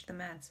change the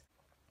meds.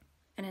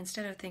 And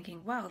instead of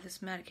thinking, wow,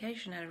 this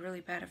medication had a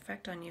really bad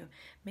effect on you,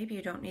 maybe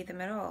you don't need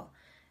them at all.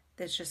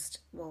 That's just,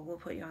 well, we'll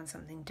put you on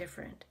something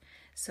different.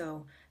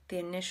 So the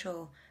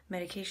initial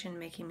medication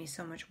making me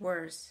so much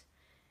worse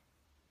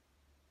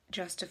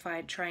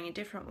justified trying a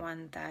different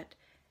one that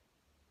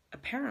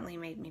apparently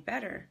made me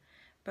better.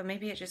 But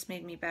maybe it just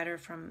made me better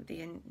from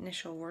the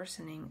initial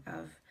worsening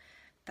of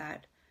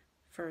that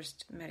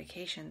first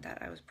medication that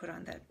I was put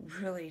on that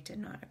really did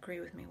not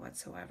agree with me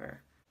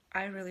whatsoever.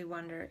 I really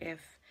wonder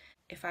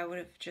if I would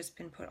have just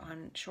been put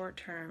on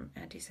short-term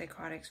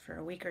antipsychotics for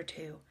a week or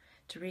two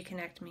to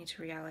reconnect me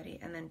to reality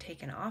and then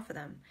taken off of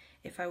them,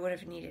 if I would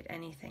have needed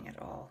anything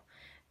at all.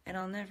 And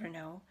I'll never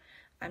know.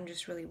 I'm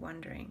just really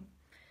wondering.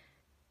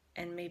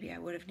 And maybe I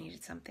would have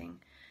needed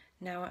something.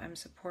 Now I'm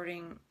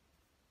supporting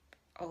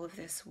all of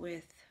this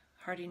with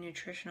hearty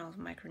nutritional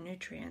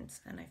micronutrients,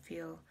 and I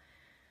feel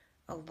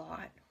a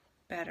lot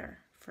better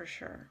for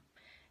sure.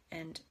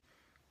 And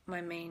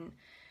my main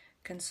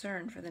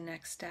concern for the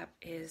next step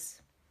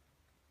is,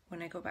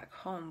 when I go back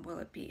home, will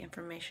it be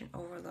information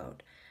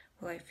overload?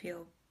 Will I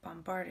feel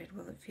bombarded?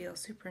 Will it feel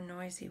super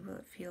noisy? Will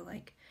it feel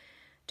like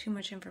too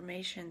much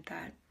information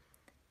that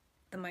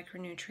the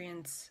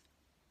micronutrients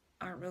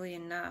aren't really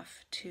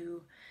enough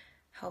to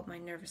help my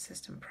nervous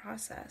system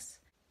process?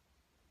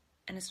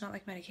 And it's not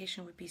like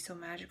medication would be so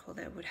magical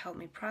that it would help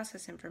me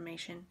process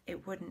information.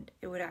 It wouldn't.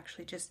 It would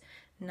actually just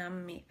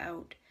numb me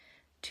out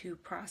to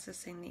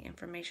processing the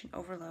information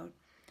overload,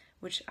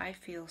 which I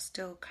feel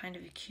still kind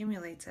of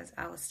accumulates as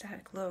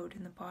allostatic load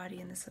in the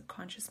body and the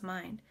subconscious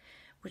mind,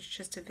 which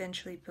just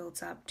eventually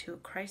builds up to a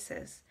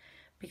crisis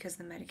because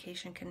the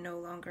medication can no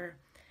longer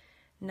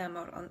numb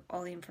out on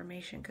all the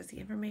information, because the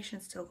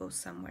information still goes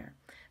somewhere.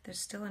 There's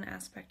still an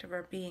aspect of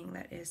our being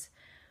that is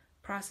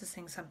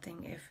processing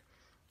something. If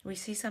we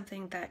see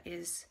something that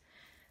is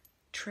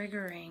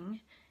triggering,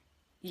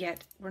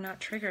 yet we're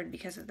not triggered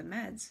because of the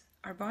meds,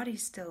 our body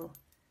still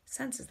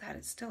senses that.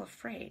 It's still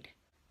afraid.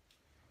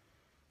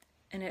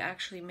 And it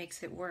actually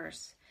makes it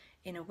worse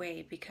in a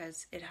way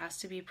because it has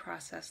to be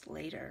processed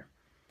later.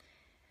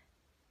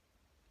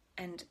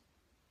 And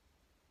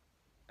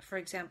for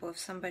example, if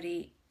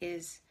somebody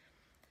is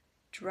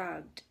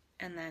drugged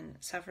and then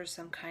suffers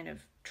some kind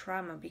of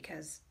trauma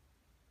because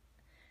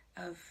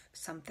of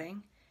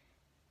something,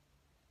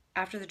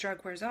 after the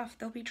drug wears off,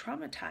 they'll be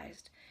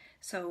traumatized.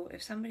 So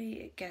if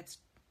somebody gets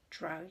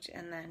drugged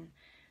and then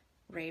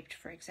raped,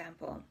 for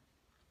example,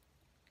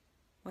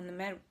 when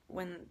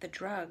the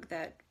drug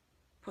that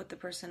put the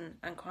person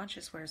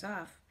unconscious wears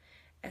off,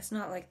 it's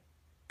not like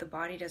the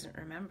body doesn't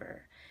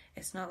remember.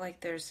 It's not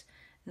like there's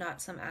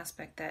not some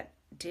aspect that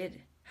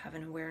did have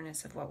an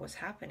awareness of what was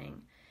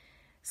happening.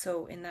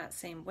 So in that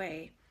same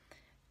way,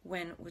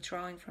 when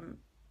withdrawing from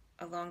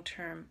a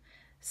long-term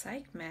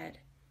psych med,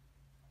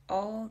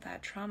 all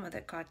that trauma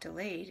that got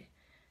delayed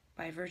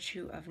by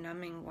virtue of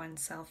numbing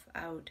oneself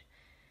out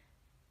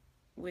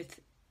with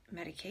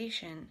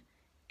medication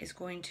is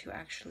going to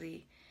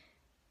actually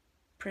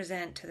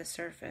present to the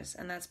surface,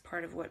 and that's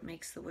part of what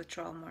makes the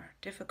withdrawal more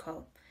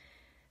difficult.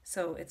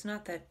 So it's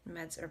not that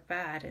meds are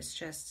bad, it's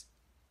just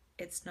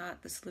it's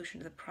not the solution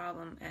to the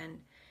problem,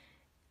 and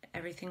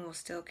everything will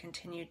still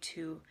continue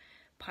to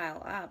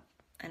pile up.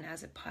 And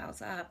as it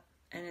piles up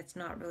and it's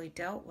not really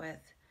dealt with,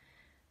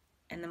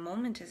 and the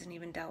moment isn't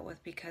even dealt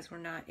with because we're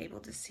not able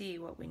to see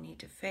what we need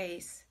to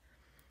face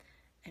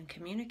and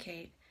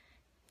communicate,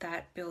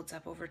 that builds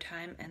up over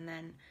time, and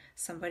then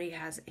somebody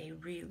has a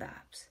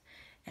relapse.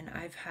 And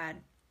I've had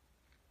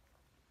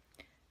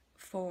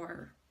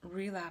 4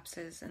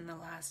 relapses in the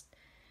last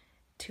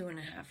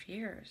 2.5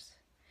 years.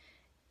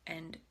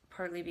 And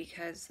partly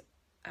because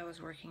I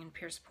was working in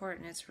peer support,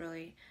 and it's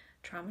really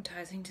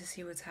traumatizing to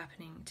see what's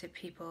happening to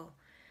people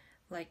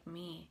like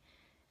me.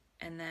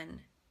 And then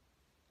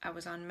I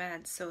was on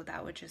meds, so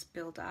that would just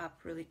build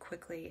up really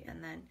quickly,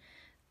 and then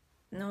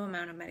no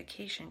amount of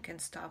medication can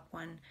stop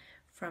one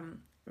from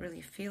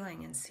really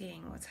feeling and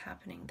seeing what's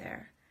happening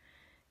there.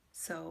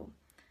 So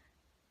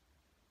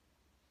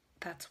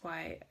that's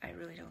why I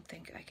really don't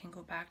think I can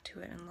go back to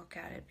it and look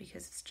at it,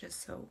 because it's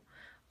just so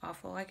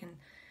awful. I can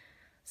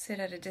sit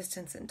at a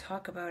distance and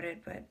talk about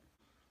it, but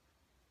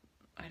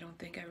I don't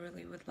think I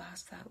really would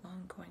last that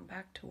long going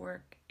back to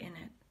work in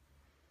it.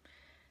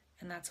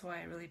 And that's why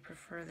I really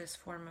prefer this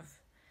form of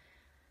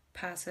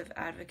passive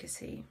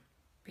advocacy,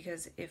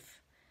 because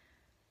if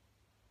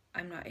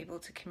I'm not able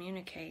to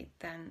communicate,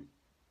 then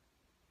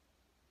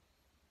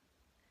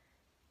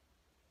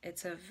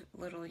it's of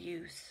little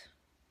use.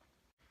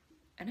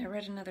 And I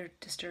read another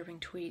disturbing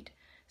tweet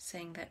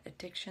saying that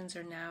addictions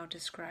are now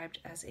described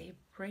as a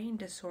brain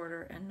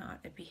disorder and not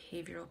a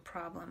behavioral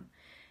problem.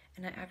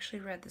 And I actually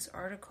read this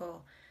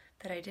article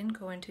that I didn't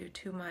go into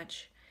too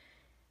much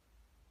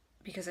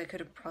because I could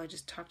have probably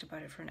just talked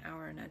about it for an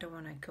hour, and I don't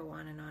want to go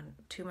on and on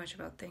too much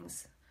about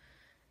things,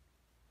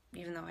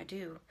 even though I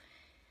do.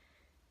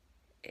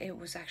 It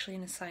was actually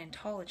in a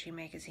Scientology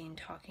magazine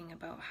talking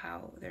about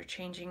how they're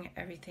changing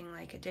everything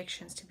like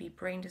addictions to be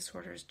brain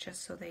disorders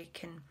just so they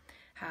can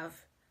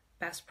have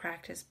best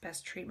practice,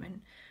 best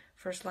treatment,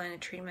 first line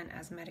of treatment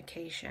as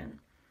medication.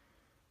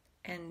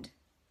 And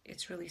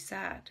it's really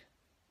sad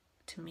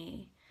to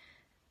me.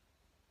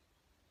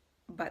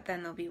 But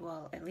then they'll be,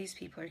 well, at least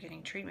people are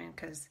getting treatment,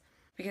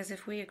 because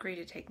if we agree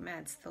to take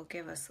meds, they'll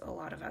give us a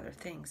lot of other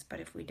things. But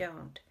if we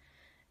don't,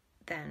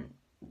 then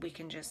we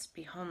can just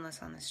be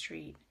homeless on the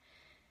street.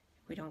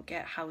 We don't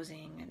get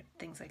housing and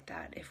things like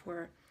that. If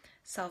we're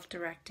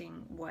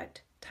self-directing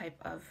what type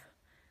of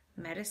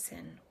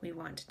medicine we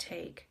want to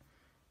take,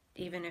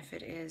 even if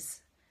it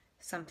is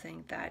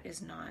something that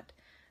is not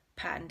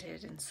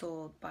patented and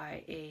sold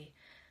by a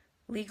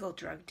legal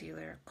drug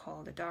dealer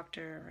called a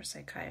doctor or a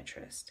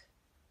psychiatrist.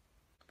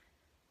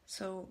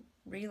 So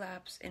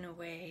relapse, in a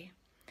way,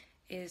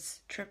 is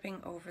tripping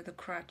over the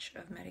crutch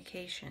of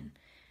medication.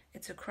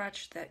 It's a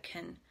crutch that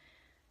can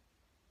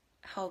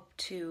help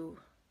to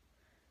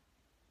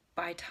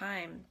buy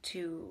time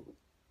to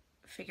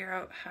figure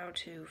out how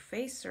to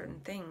face certain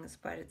things,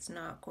 but it's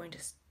not going to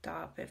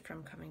stop it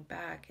from coming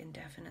back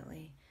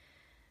indefinitely.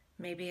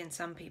 Maybe in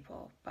some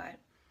people, but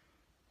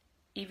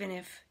even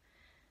if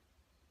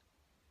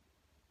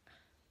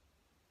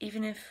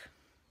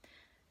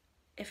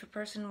a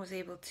person was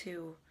able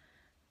to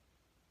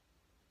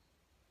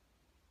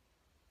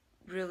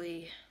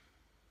really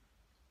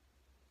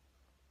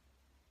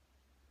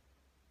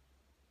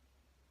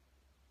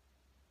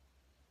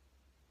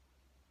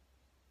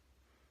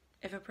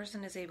if a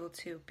person is able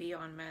to be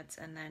on meds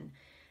and then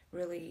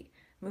really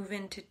move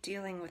into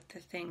dealing with the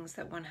things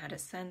that one had a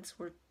sense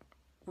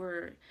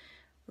were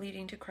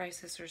leading to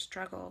crisis or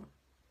struggle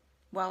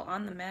while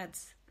on the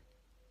meds,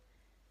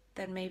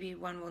 then maybe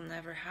one will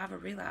never have a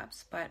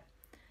relapse. But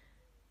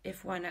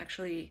if one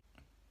actually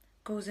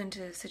goes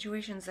into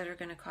situations that are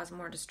going to cause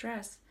more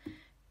distress,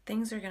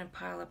 things are going to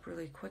pile up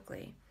really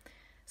quickly.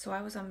 So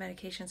I was on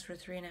medications for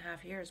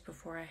 3.5 years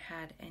before I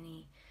had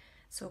any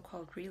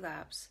so-called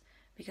relapse,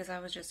 because I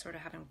was just sort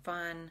of having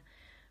fun,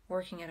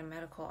 working at a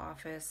medical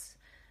office,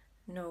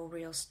 no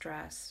real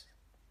stress,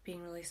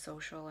 being really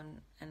social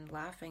and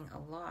laughing a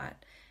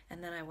lot.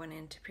 And then I went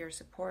into peer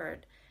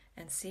support,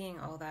 and seeing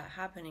all that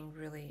happening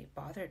really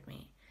bothered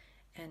me.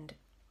 And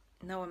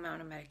no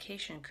amount of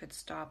medication could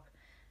stop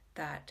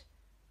that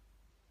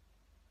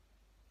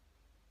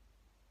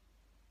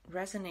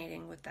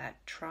resonating with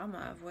that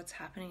trauma of what's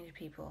happening to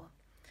people,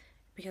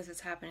 because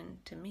it's happened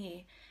to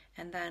me.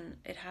 And then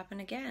it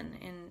happened again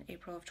in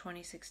April of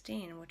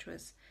 2016, which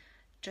was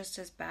just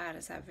as bad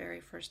as that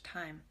very first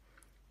time,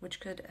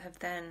 which could have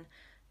then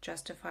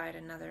justified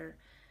another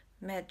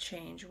med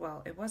change.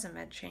 Well, it was a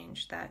med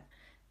change that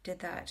did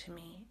that to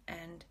me.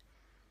 And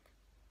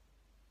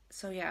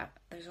so yeah,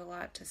 there's a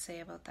lot to say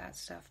about that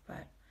stuff,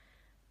 but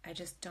I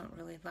just don't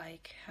really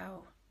like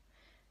how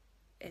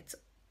it's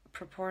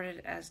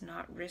purported as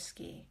not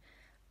risky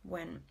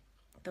when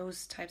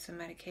those types of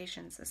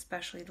medications,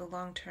 especially the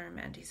long-term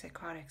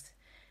antipsychotics,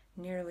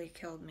 nearly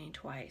killed me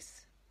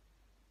twice.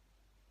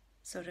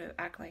 So to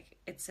act like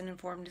it's an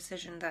informed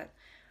decision that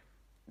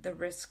the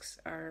risks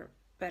are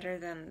better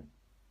than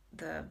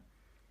the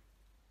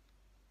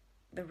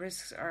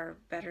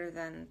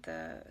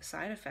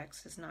side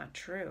effects is not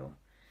true.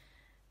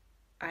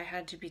 I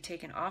had to be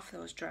taken off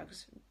those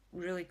drugs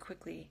really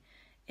quickly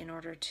in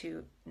order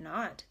to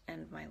not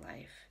end my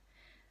life.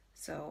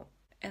 So,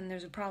 and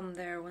there's a problem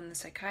there when the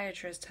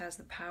psychiatrist has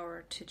the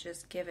power to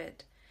just give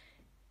it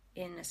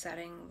in a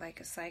setting like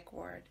a psych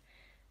ward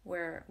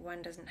where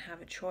one doesn't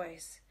have a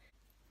choice.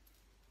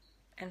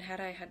 And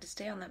had I had to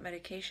stay on that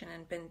medication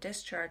and been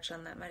discharged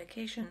on that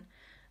medication,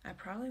 I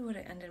probably would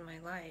have ended my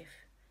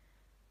life.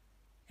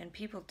 And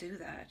people do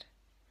that.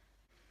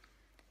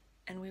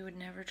 And we would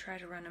never try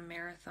to run a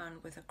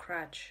marathon with a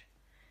crutch.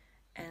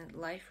 And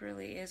life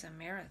really is a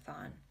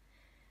marathon.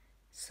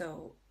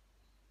 So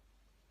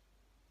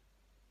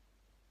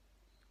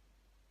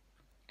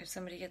if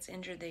somebody gets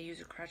injured, they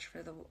use a crutch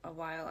for a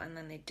while and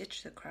then they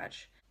ditch the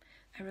crutch.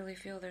 I really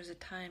feel there's a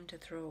time to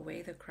throw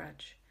away the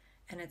crutch.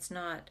 And it's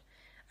not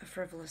a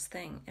frivolous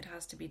thing. It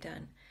has to be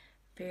done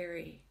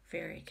very,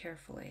 very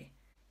carefully.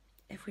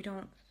 If we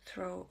don't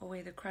throw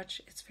away the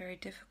crutch, it's very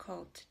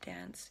difficult to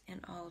dance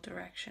in all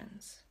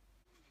directions.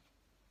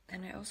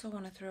 And I also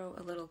want to throw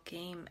a little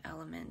game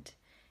element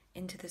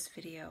into this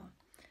video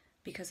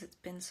because it's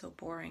been so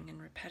boring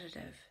and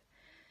repetitive.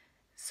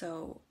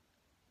 So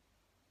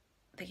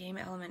the game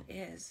element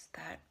is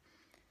that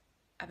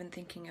I've been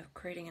thinking of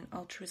creating an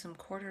altruism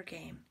quarter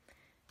game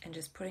and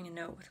just putting a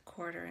note with a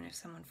quarter, and if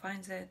someone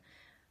finds it,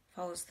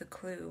 follows the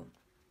clue,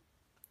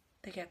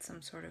 they get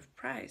some sort of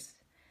prize.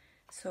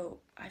 So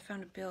I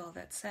found a bill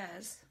that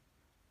says,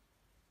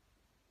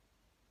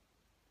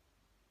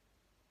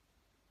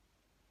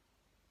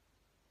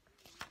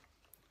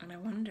 and I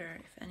wonder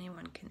if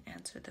anyone can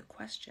answer the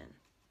question,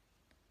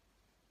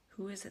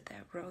 who is it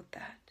that wrote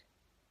that?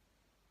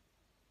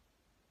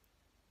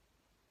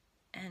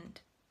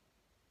 And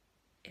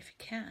if you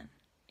can,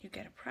 you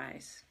get a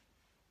prize.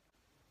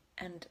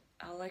 And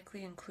I'll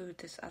likely include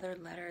this other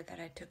letter that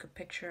I took a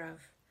picture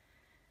of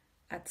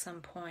at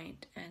some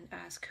point and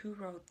ask who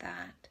wrote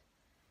that.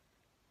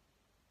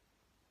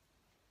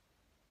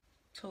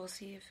 So we'll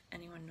see if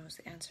anyone knows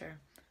the answer,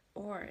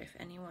 or if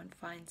anyone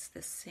finds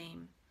the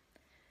same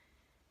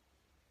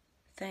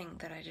thing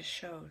that I just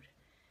showed,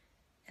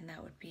 and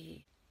that would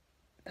be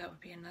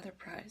another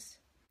prize.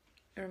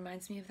 It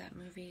reminds me of that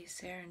movie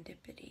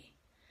Serendipity,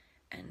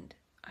 and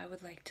I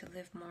would like to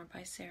live more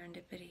by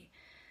serendipity,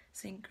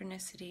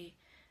 synchronicity,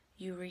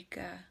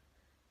 eureka,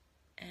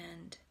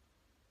 and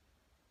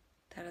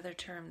that other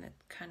term that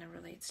kind of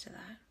relates to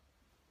that.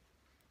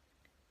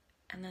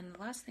 And then the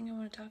last thing I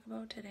want to talk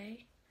about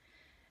today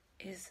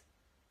is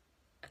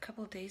a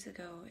couple of days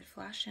ago, it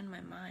flashed in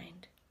my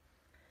mind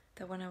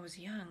that when I was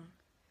young,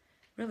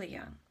 really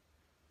young,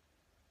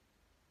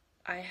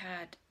 I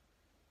had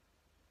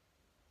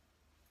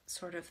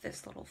sort of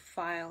this little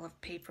file of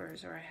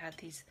papers, or I had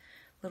these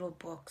little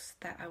books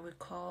that I would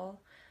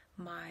call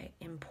my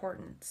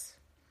importance.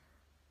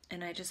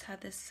 And I just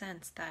had this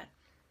sense that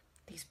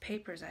these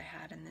papers I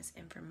had and this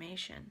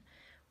information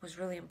was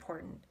really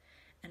important.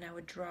 and I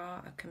would draw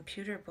a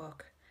computer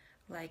book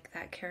like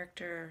that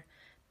character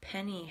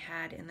Penny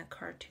had in the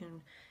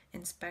cartoon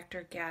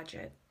Inspector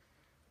Gadget,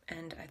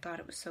 and I thought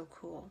it was so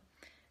cool.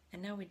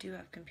 And now we do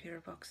have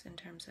computer books in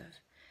terms of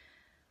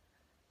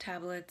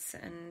tablets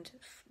and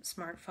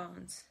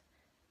smartphones.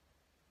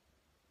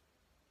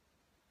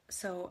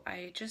 So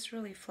I just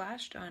really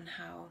flashed on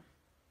how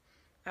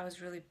I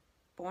was really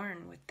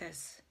born with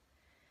this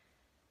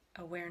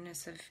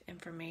awareness of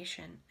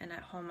information, and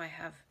at home I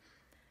have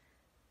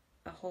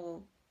a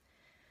whole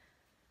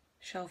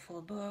shelf full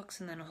of books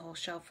and then a whole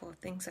shelf full of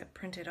things I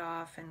printed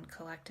off and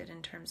collected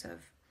in terms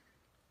of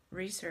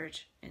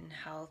research in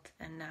health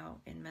and now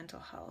in mental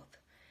health.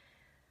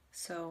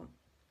 So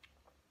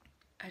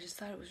I just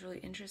thought it was really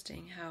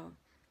interesting how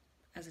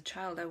as a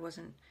child I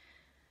wasn't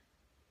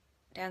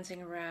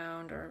dancing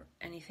around or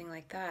anything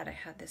like that. I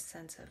had this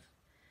sense of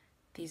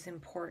these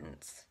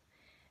importance,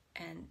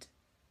 and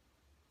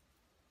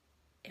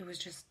it was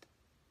just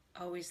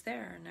always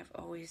there, and I've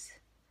always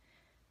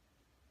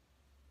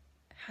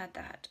had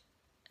that.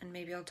 And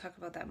maybe I'll talk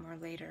about that more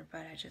later,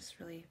 but I just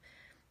really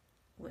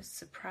was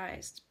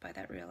surprised by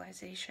that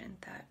realization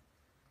that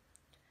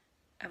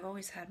I've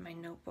always had my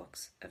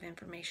notebooks of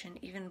information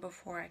even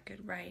before I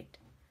could write.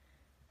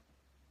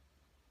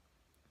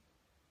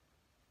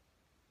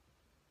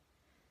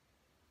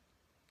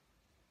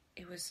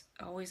 It was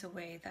always a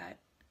way that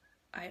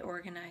I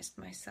organized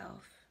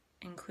myself,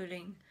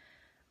 including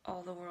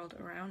all the world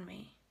around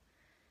me.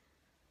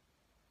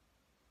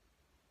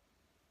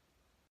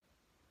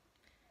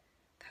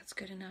 That's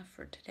good enough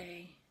for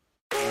today.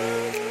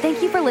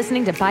 Thank you for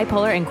listening to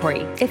Bipolar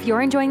Inquiry. If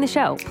you're enjoying the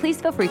show,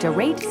 please feel free to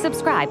rate,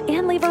 subscribe,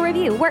 and leave a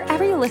review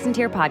wherever you listen to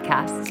your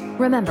podcasts.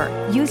 Remember,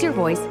 use your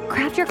voice,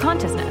 craft your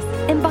consciousness,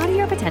 embody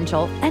your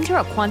potential, enter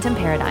a quantum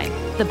paradigm.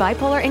 The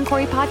Bipolar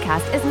Inquiry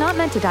podcast is not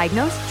meant to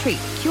diagnose, treat,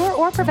 cure,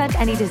 or prevent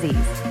any disease.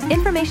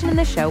 Information in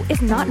this show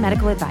is not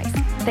medical advice.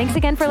 Thanks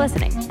again for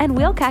listening, and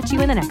we'll catch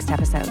you in the next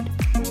episode.